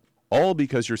pocket. All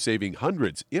because you're saving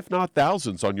hundreds, if not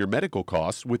thousands, on your medical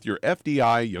costs with your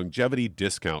FDI Youngevity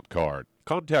discount card.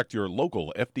 Contact your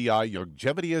local FDI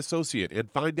Youngevity associate and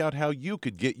find out how you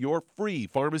could get your free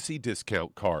pharmacy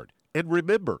discount card. And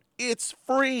remember, it's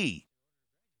free!